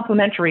in a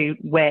complimentary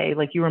way,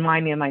 like, you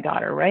remind me of my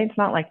daughter, right? It's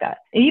not like that.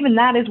 And even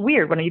that is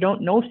weird when you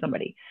don't know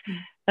somebody. Mm-hmm.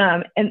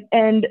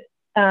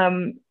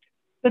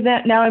 So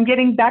that now I'm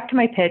getting back to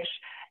my pitch.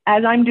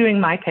 As I'm doing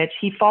my pitch,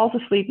 he falls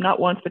asleep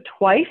not once but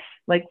twice,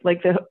 like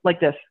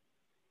this.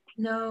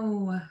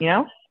 No.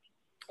 Yeah.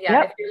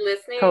 Yep. If you're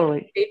listening,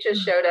 totally. They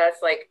just showed us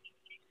like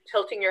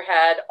tilting your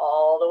head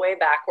all the way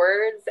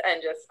backwards,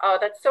 and just, oh,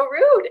 that's so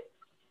rude.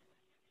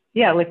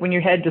 Yeah, like when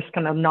your head just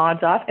kind of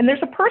nods off, and there's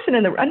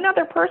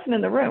another person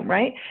in the room,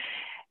 right?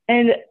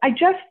 And I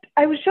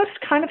was just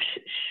kind of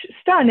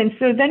stunned. And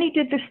so then he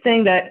did this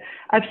thing that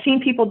I've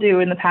seen people do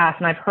in the past,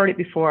 and I've heard it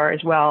before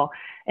as well.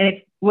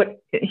 And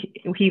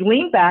he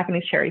leaned back in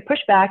his chair, he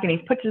pushed back, and he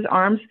puts his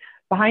arms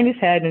behind his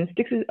head and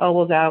sticks his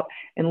elbows out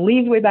and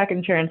leans way back in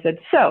the chair and said,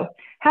 so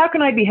how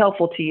can I be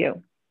helpful to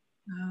you?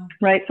 Wow.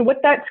 Right. So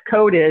what that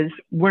code is,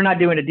 we're not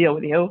doing a deal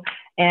with you.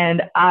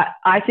 And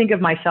I think of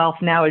myself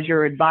now as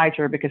your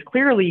advisor, because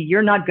clearly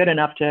you're not good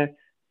enough to,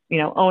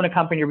 own a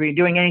company or be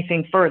doing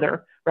anything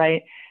further.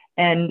 Right.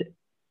 And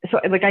so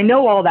like, I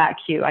know all that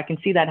cue, I can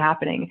see that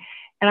happening.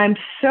 And I'm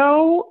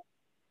so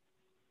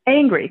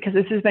angry because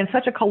this has been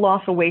such a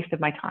colossal waste of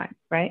my time.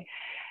 Right.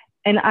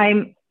 And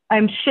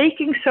I'm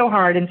shaking so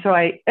hard. And so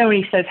when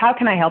he says, how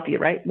can I help you?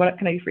 Right. What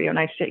can I do for you? And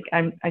I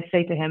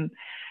say to him,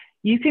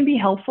 you can be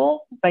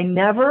helpful by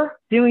never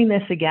doing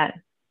this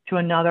again to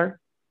another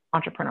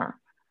entrepreneur,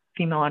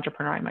 female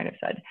entrepreneur, I might have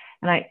said.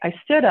 And I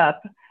stood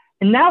up,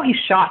 and now he's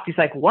shocked. He's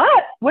like,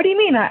 what? What do you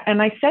mean?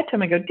 And I said to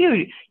him, I go,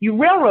 dude, you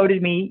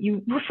railroaded me.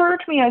 You referred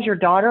to me as your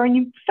daughter, and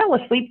you fell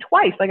asleep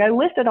twice. Like, I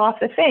listed off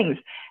the things,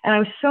 and I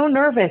was so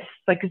nervous,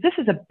 like, 'cause this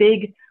is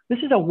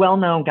a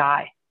well-known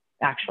guy,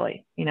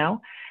 actually,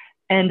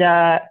 And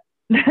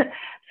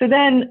so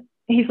then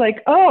he's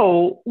like,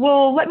 oh,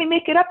 well, let me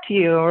make it up to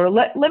you, or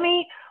let's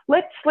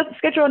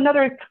schedule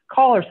another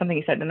call or something,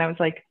 he said. And I was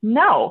like,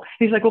 no.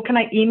 He's like, well, can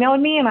I email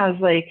me? And I was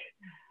like,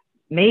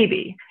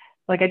 maybe.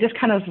 Like, I just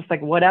kind of was just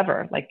like,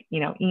 whatever, like,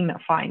 email,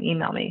 fine,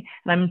 email me.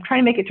 And I'm trying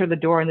to make it to the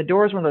door, and the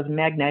door is one of those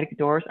magnetic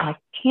doors, and I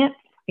can't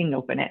fucking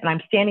open it. And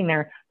I'm standing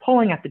there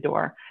pulling at the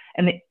door.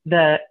 And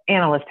the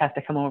analyst has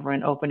to come over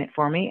and open it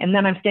for me. And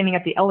then I'm standing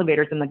at the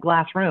elevators in the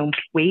glass room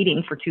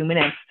waiting for 2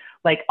 minutes.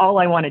 Like, all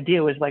I want to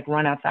do is like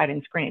run outside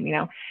and scream, you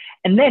know?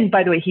 And then,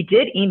 by the way, he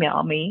did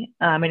email me,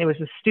 and it was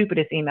the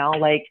stupidest email.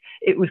 Like,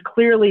 it was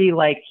clearly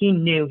like he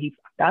knew he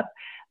fucked up.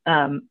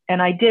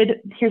 And I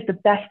did, here's the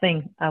best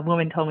thing a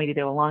woman told me to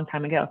do a long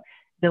time ago: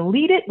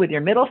 delete it with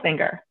your middle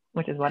finger,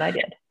 which is what I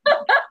did.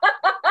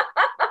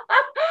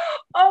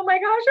 Oh my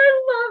gosh, I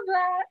love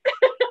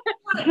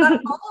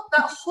that.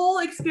 That whole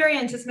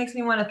experience just makes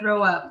me want to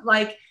throw up.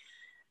 Like,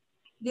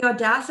 the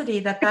audacity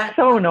that it's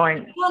so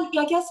annoying. Well,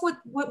 I guess what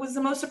was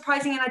the most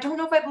surprising, and I don't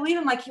know if I believe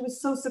him, like, he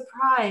was so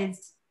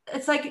surprised.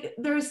 It's like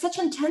there was such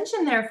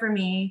intention there for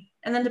me,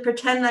 and then to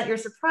pretend that you're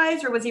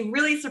surprised, or was he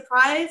really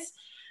surprised?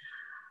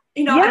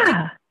 You know,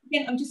 yeah.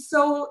 I'm just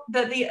so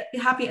the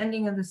happy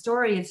ending of the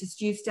story is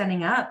just you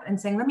standing up and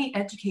saying, "Let me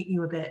educate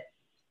you a bit."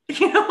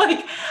 You know,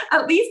 like,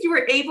 at least you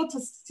were able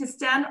to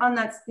stand on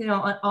that, you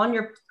know,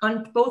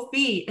 on both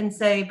feet and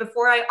say,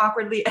 before I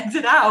awkwardly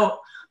exit out,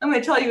 I'm going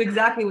to tell you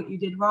exactly what you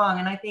did wrong.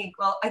 And I think,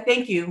 well, I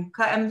thank you.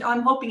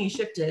 I'm hoping he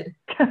shifted.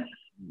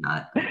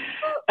 Not.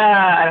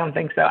 I don't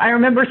think so. I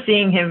remember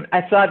seeing him.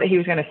 I saw that he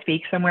was going to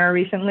speak somewhere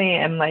recently,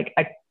 and like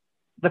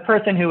the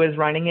person who was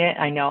running it,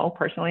 I know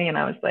personally, and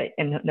I was like,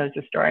 and knows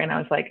the story, and I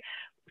was like,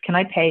 can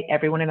I pay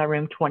everyone in the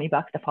room $20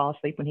 to fall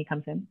asleep when he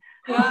comes in?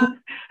 Yeah.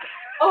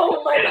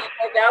 Oh my God,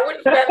 that would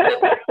have been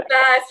the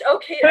best.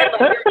 Okay, I love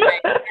your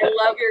mind. I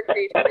love your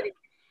creativity.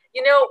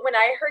 You know, when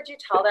I heard you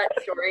tell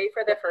that story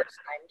for the first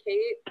time,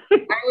 Kate,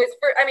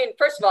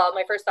 first of all,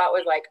 my first thought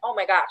was like, oh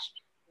my gosh,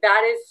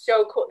 that is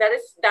so cool.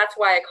 That's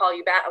why I call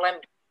you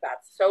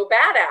that's so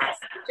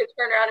badass to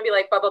turn around and be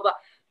like, blah, blah, blah.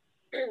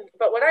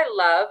 But what I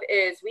love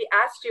is we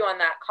asked you on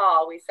that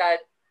call, we said,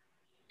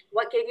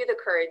 what gave you the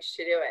courage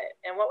to do it?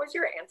 And what was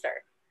your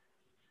answer?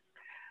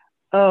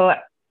 Oh,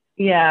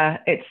 yeah,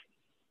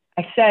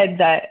 I said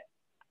that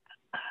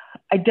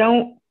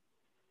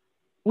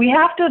we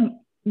have to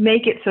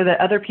make it so that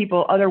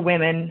other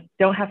women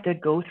don't have to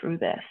go through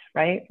this,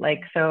 right?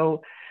 Like,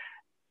 so,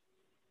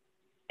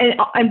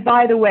 and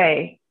by the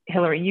way,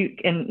 Hillary, you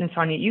and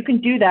Sonia, you can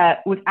do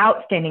that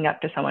without standing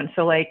up to someone.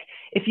 So like,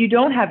 if you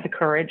don't have the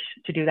courage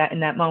to do that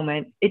in that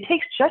moment, it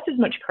takes just as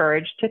much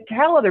courage to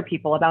tell other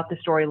people about the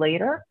story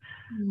later,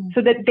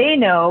 so that they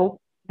know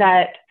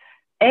that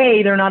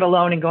they're not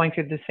alone in going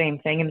through the same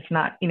thing. And it's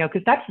not, you know,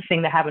 because that's the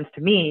thing that happens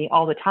to me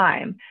all the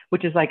time,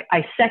 which is like,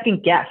 I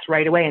second guess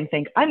right away and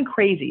think, I'm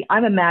crazy.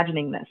 I'm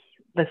imagining this.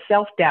 The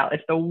self-doubt,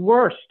 it's the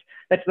worst.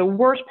 That's the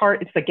worst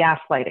part. It's the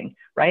gaslighting,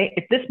 right?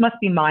 This must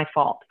be my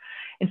fault.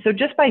 And so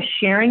just by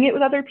sharing it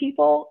with other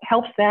people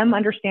helps them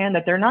understand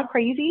that they're not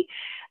crazy.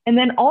 And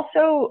then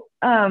also,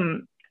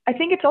 I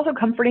think it's also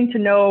comforting to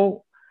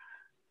know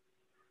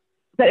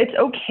that it's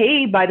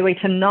okay, by the way,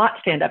 to not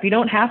stand up. You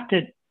don't have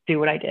to do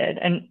what I did.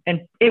 And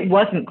it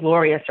wasn't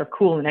glorious or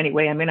cool in any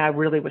way. I mean, I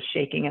really was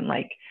shaking and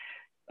like,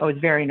 I was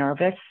very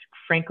nervous,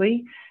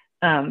 frankly.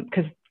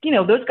 Cause you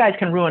know, those guys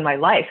can ruin my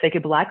life. They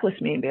could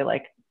blacklist me and be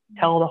like,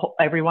 tell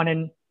everyone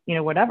and, you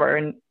know, whatever.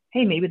 And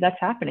hey, maybe that's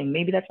happening.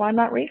 Maybe that's why I'm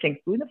not racing.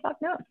 Who the fuck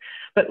knows?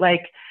 But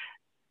like,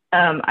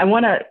 I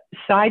want to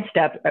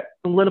sidestep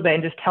a little bit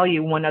and just tell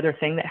you one other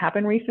thing that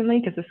happened recently,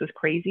 because this was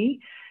crazy.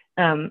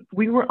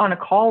 We were on a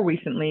call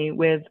recently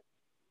with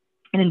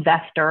an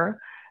investor,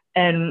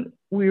 and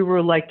we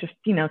were like, just,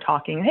 you know,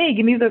 talking, hey,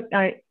 give me the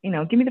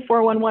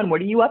 411.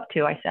 What are you up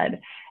to? I said,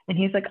 and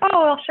he's like,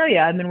 oh, I'll show you.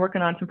 I've been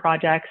working on some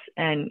projects.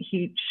 And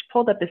he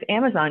pulled up this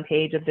Amazon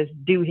page of this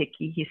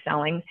doohickey he's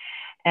selling.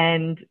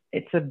 And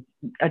it's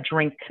a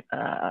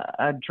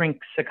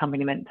drinks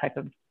accompaniment type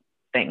of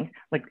thing,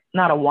 like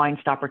not a wine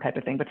stopper type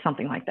of thing, but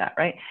something like that,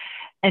 right?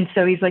 And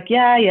so he's like,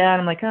 yeah.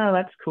 And I'm like, oh,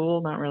 that's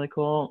cool, not really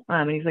cool.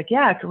 And he's like,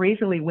 yeah,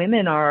 crazily,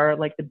 women are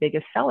like the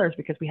biggest sellers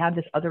because we have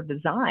this other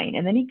design.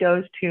 And then he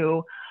goes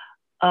to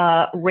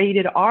a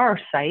rated R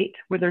site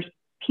where there's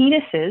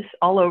penises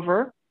all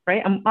over,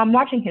 right? I'm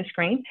watching his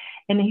screen,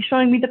 and he's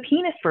showing me the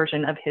penis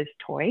version of his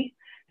toy,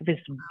 of his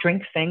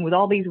drink thing, with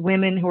all these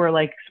women who are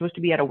like supposed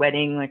to be at a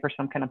wedding, like, or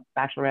some kind of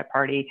bachelorette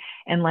party.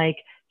 And like,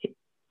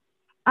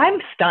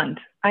 I'm stunned.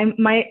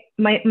 My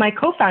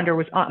co-founder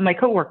was on, my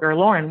coworker,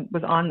 Lauren,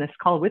 was on this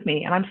call with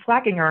me, and I'm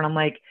slacking her, and I'm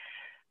like,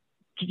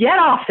 get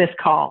off this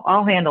call.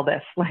 I'll handle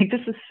this. Like,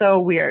 this is so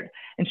weird.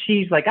 And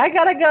she's like, I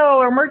gotta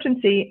go,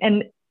 emergency.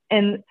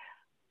 And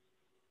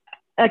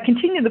I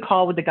continued the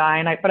call with the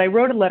guy, but I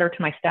wrote a letter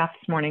to my staff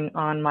this morning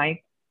on my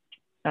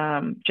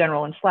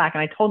general in Slack,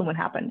 and I told them what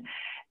happened.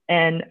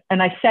 And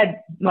I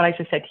said what I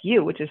just said to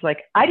you, which is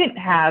like,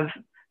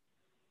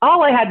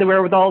 all I had the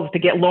wherewithal was to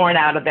get Lauren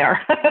out of there.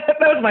 That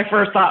was my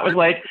first thought, was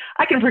like,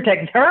 I can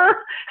protect her.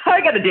 I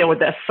got to deal with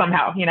this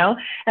somehow, you know?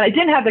 And I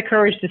didn't have the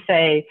courage to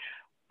say,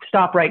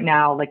 stop right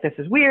now. Like, this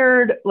is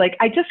weird. Like,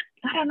 I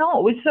don't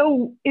know.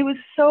 It was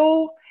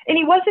so, and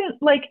he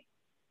wasn't like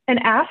an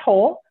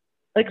asshole.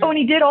 Like, oh, and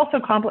he did also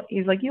compliment.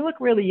 He's like, you look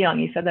really young.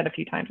 He said that a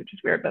few times, which is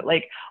weird, but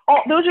like,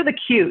 those are the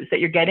cues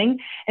that you're getting.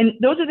 And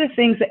those are the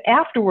things that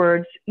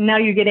afterwards, now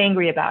you get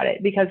angry about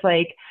it, because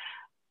like,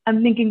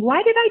 I'm thinking,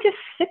 why did I just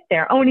sit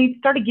there? Oh, and he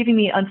started giving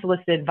me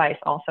unsolicited advice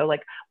also.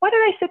 Like, why did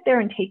I sit there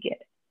and take it?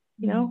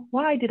 You know,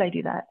 why did I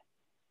do that?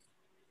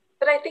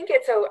 But I think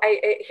it's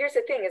here's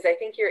the thing is I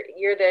think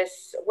you're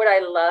this, what I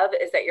love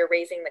is that you're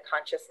raising the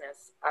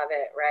consciousness of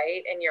it,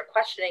 right? And you're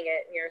questioning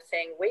it and you're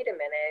saying, wait a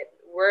minute,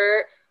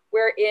 we're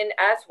in,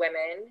 as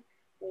women,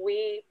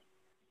 we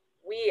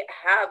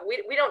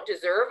don't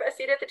deserve a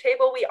seat at the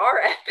table. We are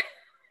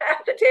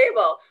at the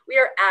table. We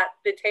are at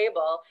the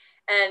table.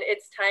 And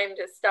it's time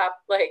to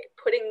stop like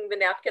putting the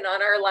napkin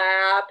on our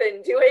lap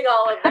and doing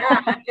all of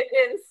that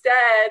and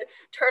instead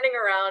turning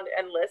around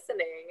and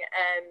listening.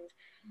 And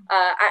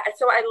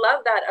so I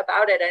love that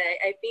about it. And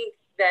I think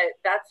that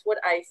that's what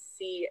I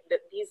see, that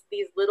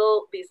these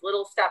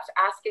little steps,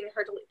 asking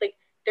her to, like,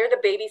 they're the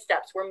baby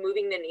steps. We're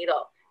moving the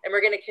needle, and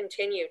we're going to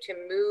continue to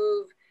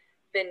move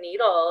the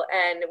needle.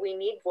 And we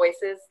need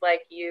voices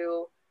like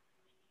you.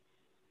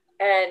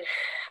 And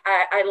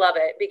I love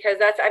it, because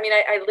that's, I mean,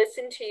 I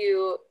listened to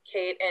you,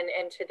 Kate,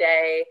 and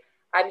today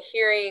I'm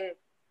hearing,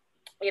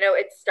 you know,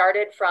 it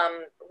started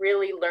from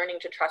really learning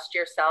to trust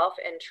yourself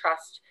and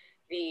trust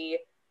the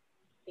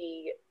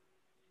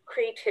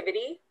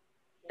creativity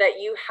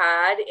that you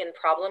had in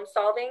problem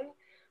solving,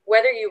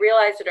 whether you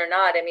realize it or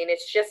not. I mean,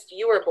 it's just,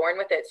 you were born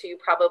with it. So you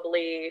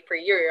probably, for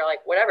a year, you're like,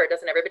 whatever,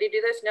 doesn't everybody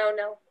do this? No,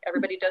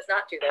 everybody does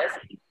not do this.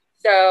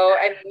 So,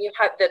 I mean, you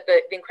have the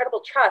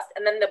incredible trust,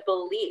 and then the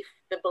belief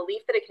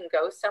that it can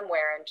go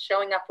somewhere, and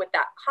showing up with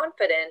that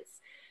confidence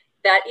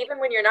that even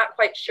when you're not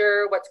quite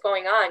sure what's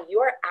going on, you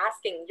are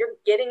asking, you're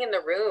getting in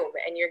the room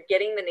and you're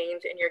getting the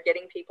names and you're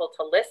getting people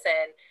to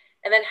listen,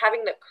 and then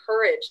having the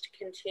courage to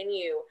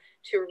continue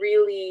to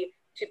really,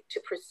 to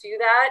pursue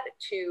that,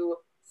 to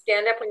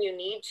stand up when you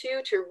need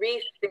to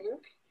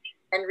rethink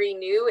and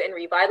renew and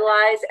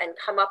revitalize and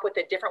come up with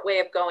a different way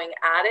of going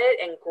at it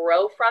and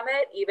grow from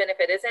it, even if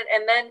it isn't.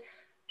 And then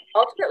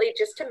ultimately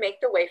just to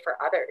make the way for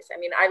others. I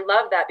mean, I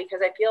love that,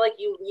 because I feel like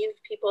you leave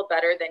people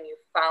better than you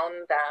found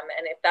them.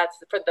 And if that's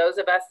for those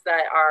of us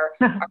that are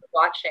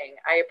watching,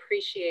 I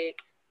appreciate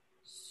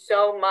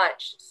so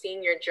much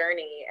seeing your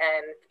journey.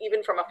 And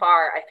even from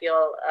afar, I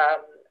feel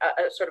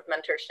a sort of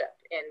mentorship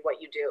in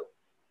what you do.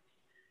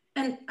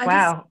 And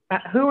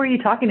who are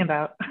you talking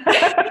about?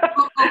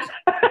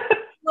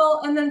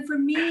 Well, and then for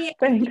me, I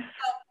think that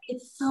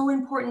it's so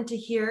important to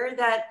hear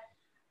that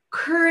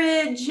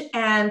courage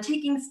and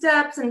taking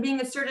steps and being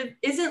assertive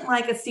isn't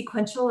like a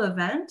sequential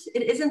event.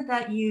 It isn't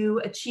that you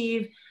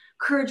achieve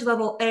courage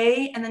level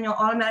A and then you'll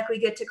automatically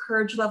get to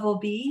courage level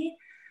B.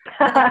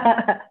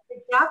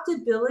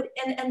 Adaptability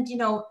and you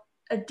know,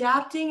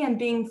 adapting and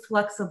being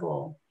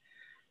flexible,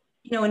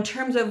 you know, in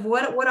terms of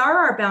what are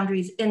our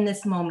boundaries in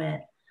this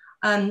moment.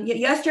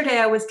 Yesterday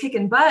I was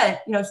kicking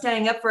butt, you know,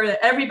 standing up for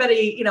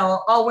everybody, you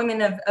know, all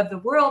women of the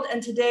world.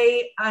 And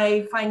today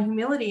I find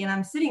humility and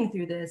I'm sitting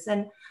through this.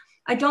 And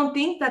I don't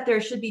think that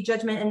there should be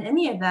judgment in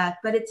any of that,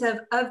 but it's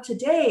of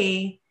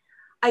today,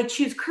 I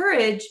choose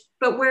courage,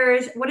 but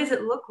what does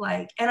it look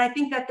like? And I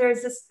think that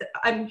there's this,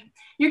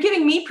 you're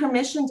giving me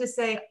permission to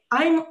say,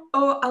 I'm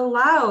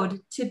allowed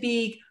to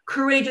be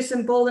courageous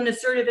and bold and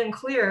assertive and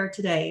clear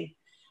today.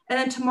 And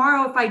then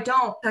tomorrow, if I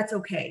don't, that's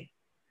okay.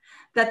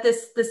 That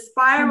the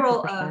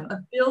spiral of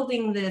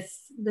building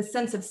this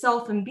sense of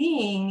self and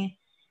being,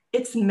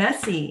 it's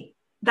messy.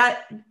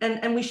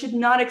 And we should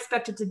not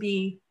expect it to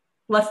be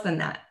less than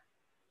that.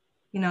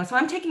 You know, so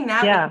I'm taking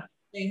that. Yeah.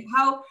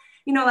 How,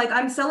 you know, like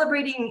I'm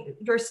celebrating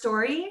your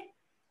story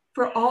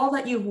for all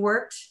that you've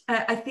worked.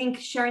 I think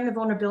sharing the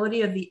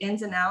vulnerability of the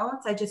ins and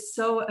outs, I just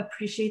so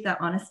appreciate that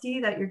honesty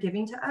that you're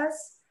giving to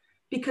us,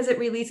 because it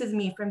releases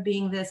me from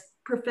being this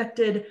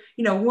perfected,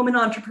 you know, woman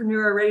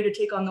entrepreneur ready to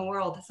take on the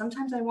world.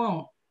 Sometimes I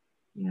won't,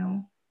 you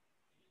know.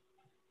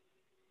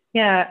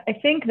 Yeah, I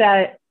think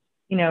that,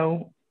 you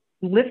know,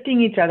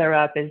 lifting each other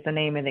up is the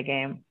name of the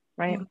game,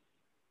 right?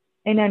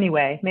 In any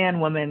way, man,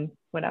 woman,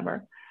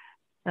 whatever.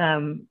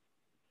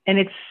 And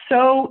it's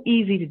so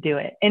easy to do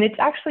it. And it's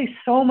actually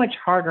so much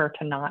harder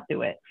to not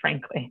do it,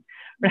 frankly,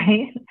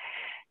 right?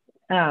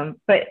 And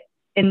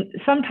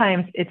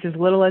sometimes it's as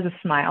little as a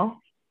smile,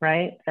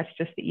 right? That's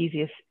just the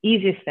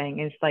easiest thing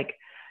is like,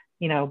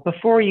 you know,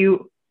 before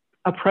you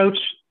approach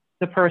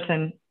the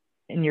person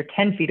and you're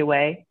 10 feet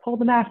away, pull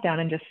the mask down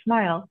and just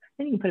smile.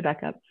 Then you can put it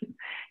back up,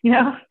 you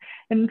know,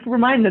 and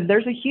remind them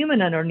there's a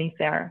human underneath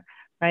there,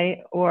 right?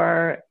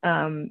 Or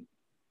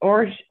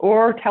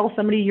tell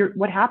somebody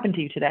what happened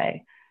to you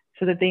today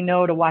so that they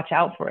know to watch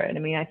out for it. I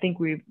mean, I think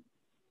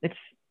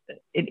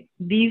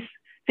these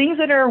things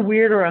that are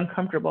weird or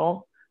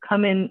uncomfortable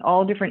come in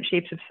all different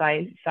shapes of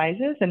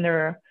sizes, and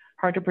they're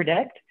hard to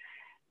predict.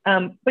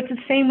 But it's the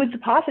same with the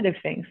positive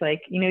things.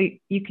 Like, you know,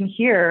 you can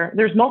hear,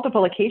 there's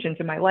multiple occasions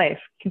in my life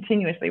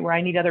continuously where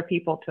I need other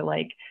people to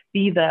like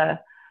be the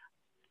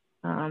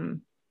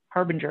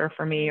harbinger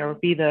for me, or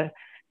be the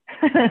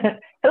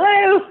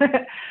hello,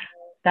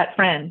 that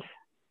friend,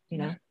 you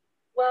know?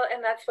 Well,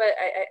 and that's what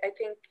I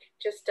think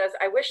just does.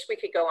 I wish we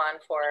could go on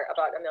for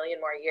about a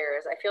million more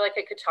years. I feel like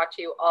I could talk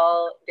to you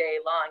all day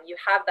long. You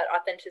have that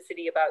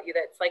authenticity about you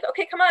that's like,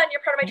 okay, come on,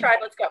 you're part of my tribe,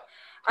 let's go.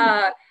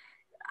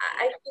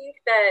 I think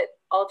that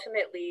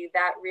ultimately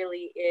that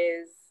really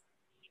is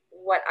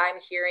what I'm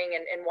hearing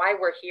and why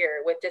we're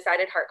here with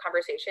Decided Heart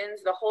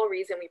Conversations. The whole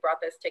reason we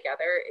brought this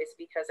together is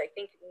because I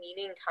think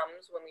meaning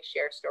comes when we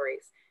share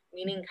stories.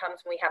 Meaning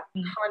comes when we have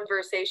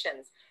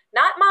conversations,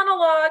 not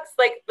monologues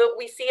like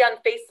we see on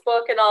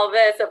Facebook and all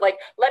this of like,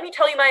 let me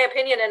tell you my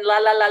opinion and la,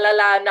 la, la, la,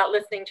 la, I'm not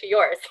listening to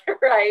yours,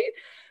 right?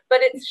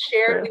 But it's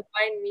shared, we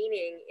find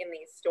meaning in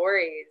these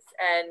stories.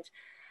 And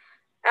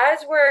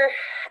as we're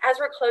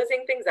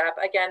closing things up,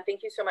 again,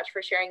 thank you so much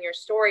for sharing your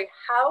story.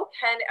 How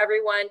can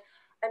everyone,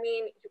 I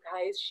mean, you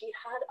guys, she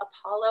had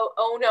Apollo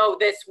Ono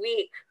this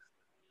week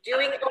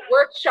doing a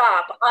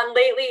workshop on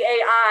Lately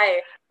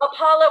AI.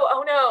 Apollo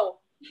Ono,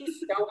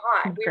 he's so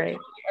hot. Great.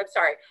 I'm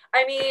sorry.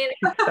 I mean,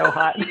 he's so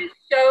hot. He is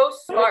so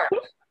smart.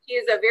 He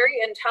is a very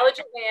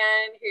intelligent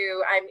man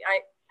who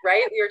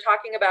right? We were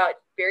talking about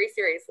very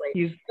seriously.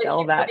 You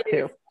sell that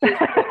too.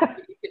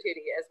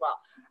 As well.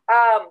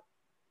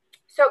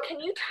 So can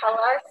you tell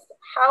us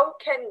how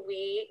can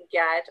we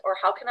get, or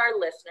how can our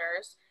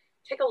listeners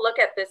take a look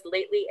at this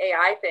Lately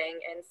AI thing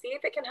and see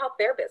if it can help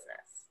their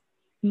business?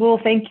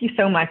 Well, thank you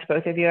so much,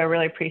 both of you. I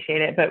really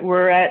appreciate it. But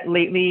we're at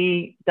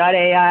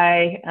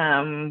lately.ai.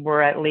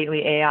 We're at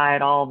Lately AI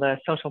at all the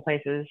social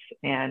places,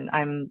 and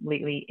I'm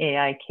Lately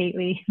AI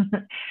Kately.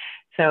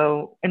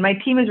 So, and my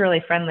team is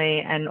really friendly,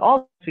 and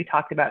all we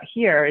talked about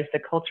here is the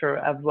culture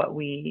of what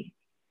we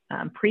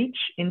preach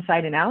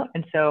inside and out.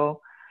 And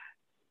so,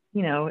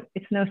 you know,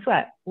 it's no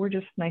sweat. We're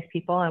just nice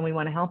people, and we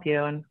want to help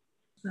you, and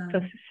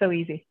so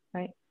easy,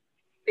 right?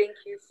 Thank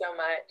you so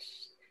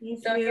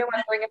much. So, you want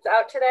to bring us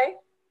out today?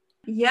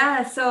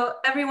 Yeah, so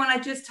everyone, I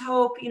just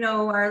hope, you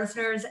know, our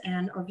listeners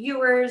and our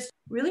viewers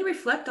really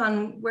reflect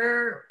on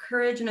where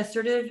courage and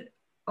assertive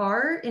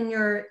are in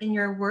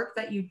your work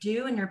that you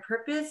do and your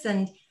purpose,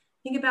 and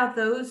think about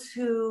those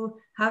who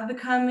have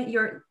become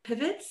your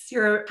pivots,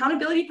 your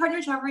accountability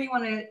partners, however you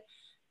want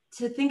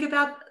to think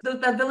about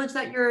the village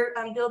that you're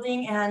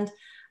building.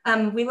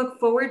 And we look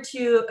forward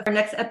to our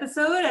next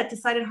episode at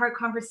Decided Heart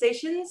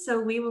Conversations. So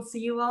we will see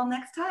you all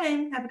next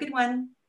time. Have a good one.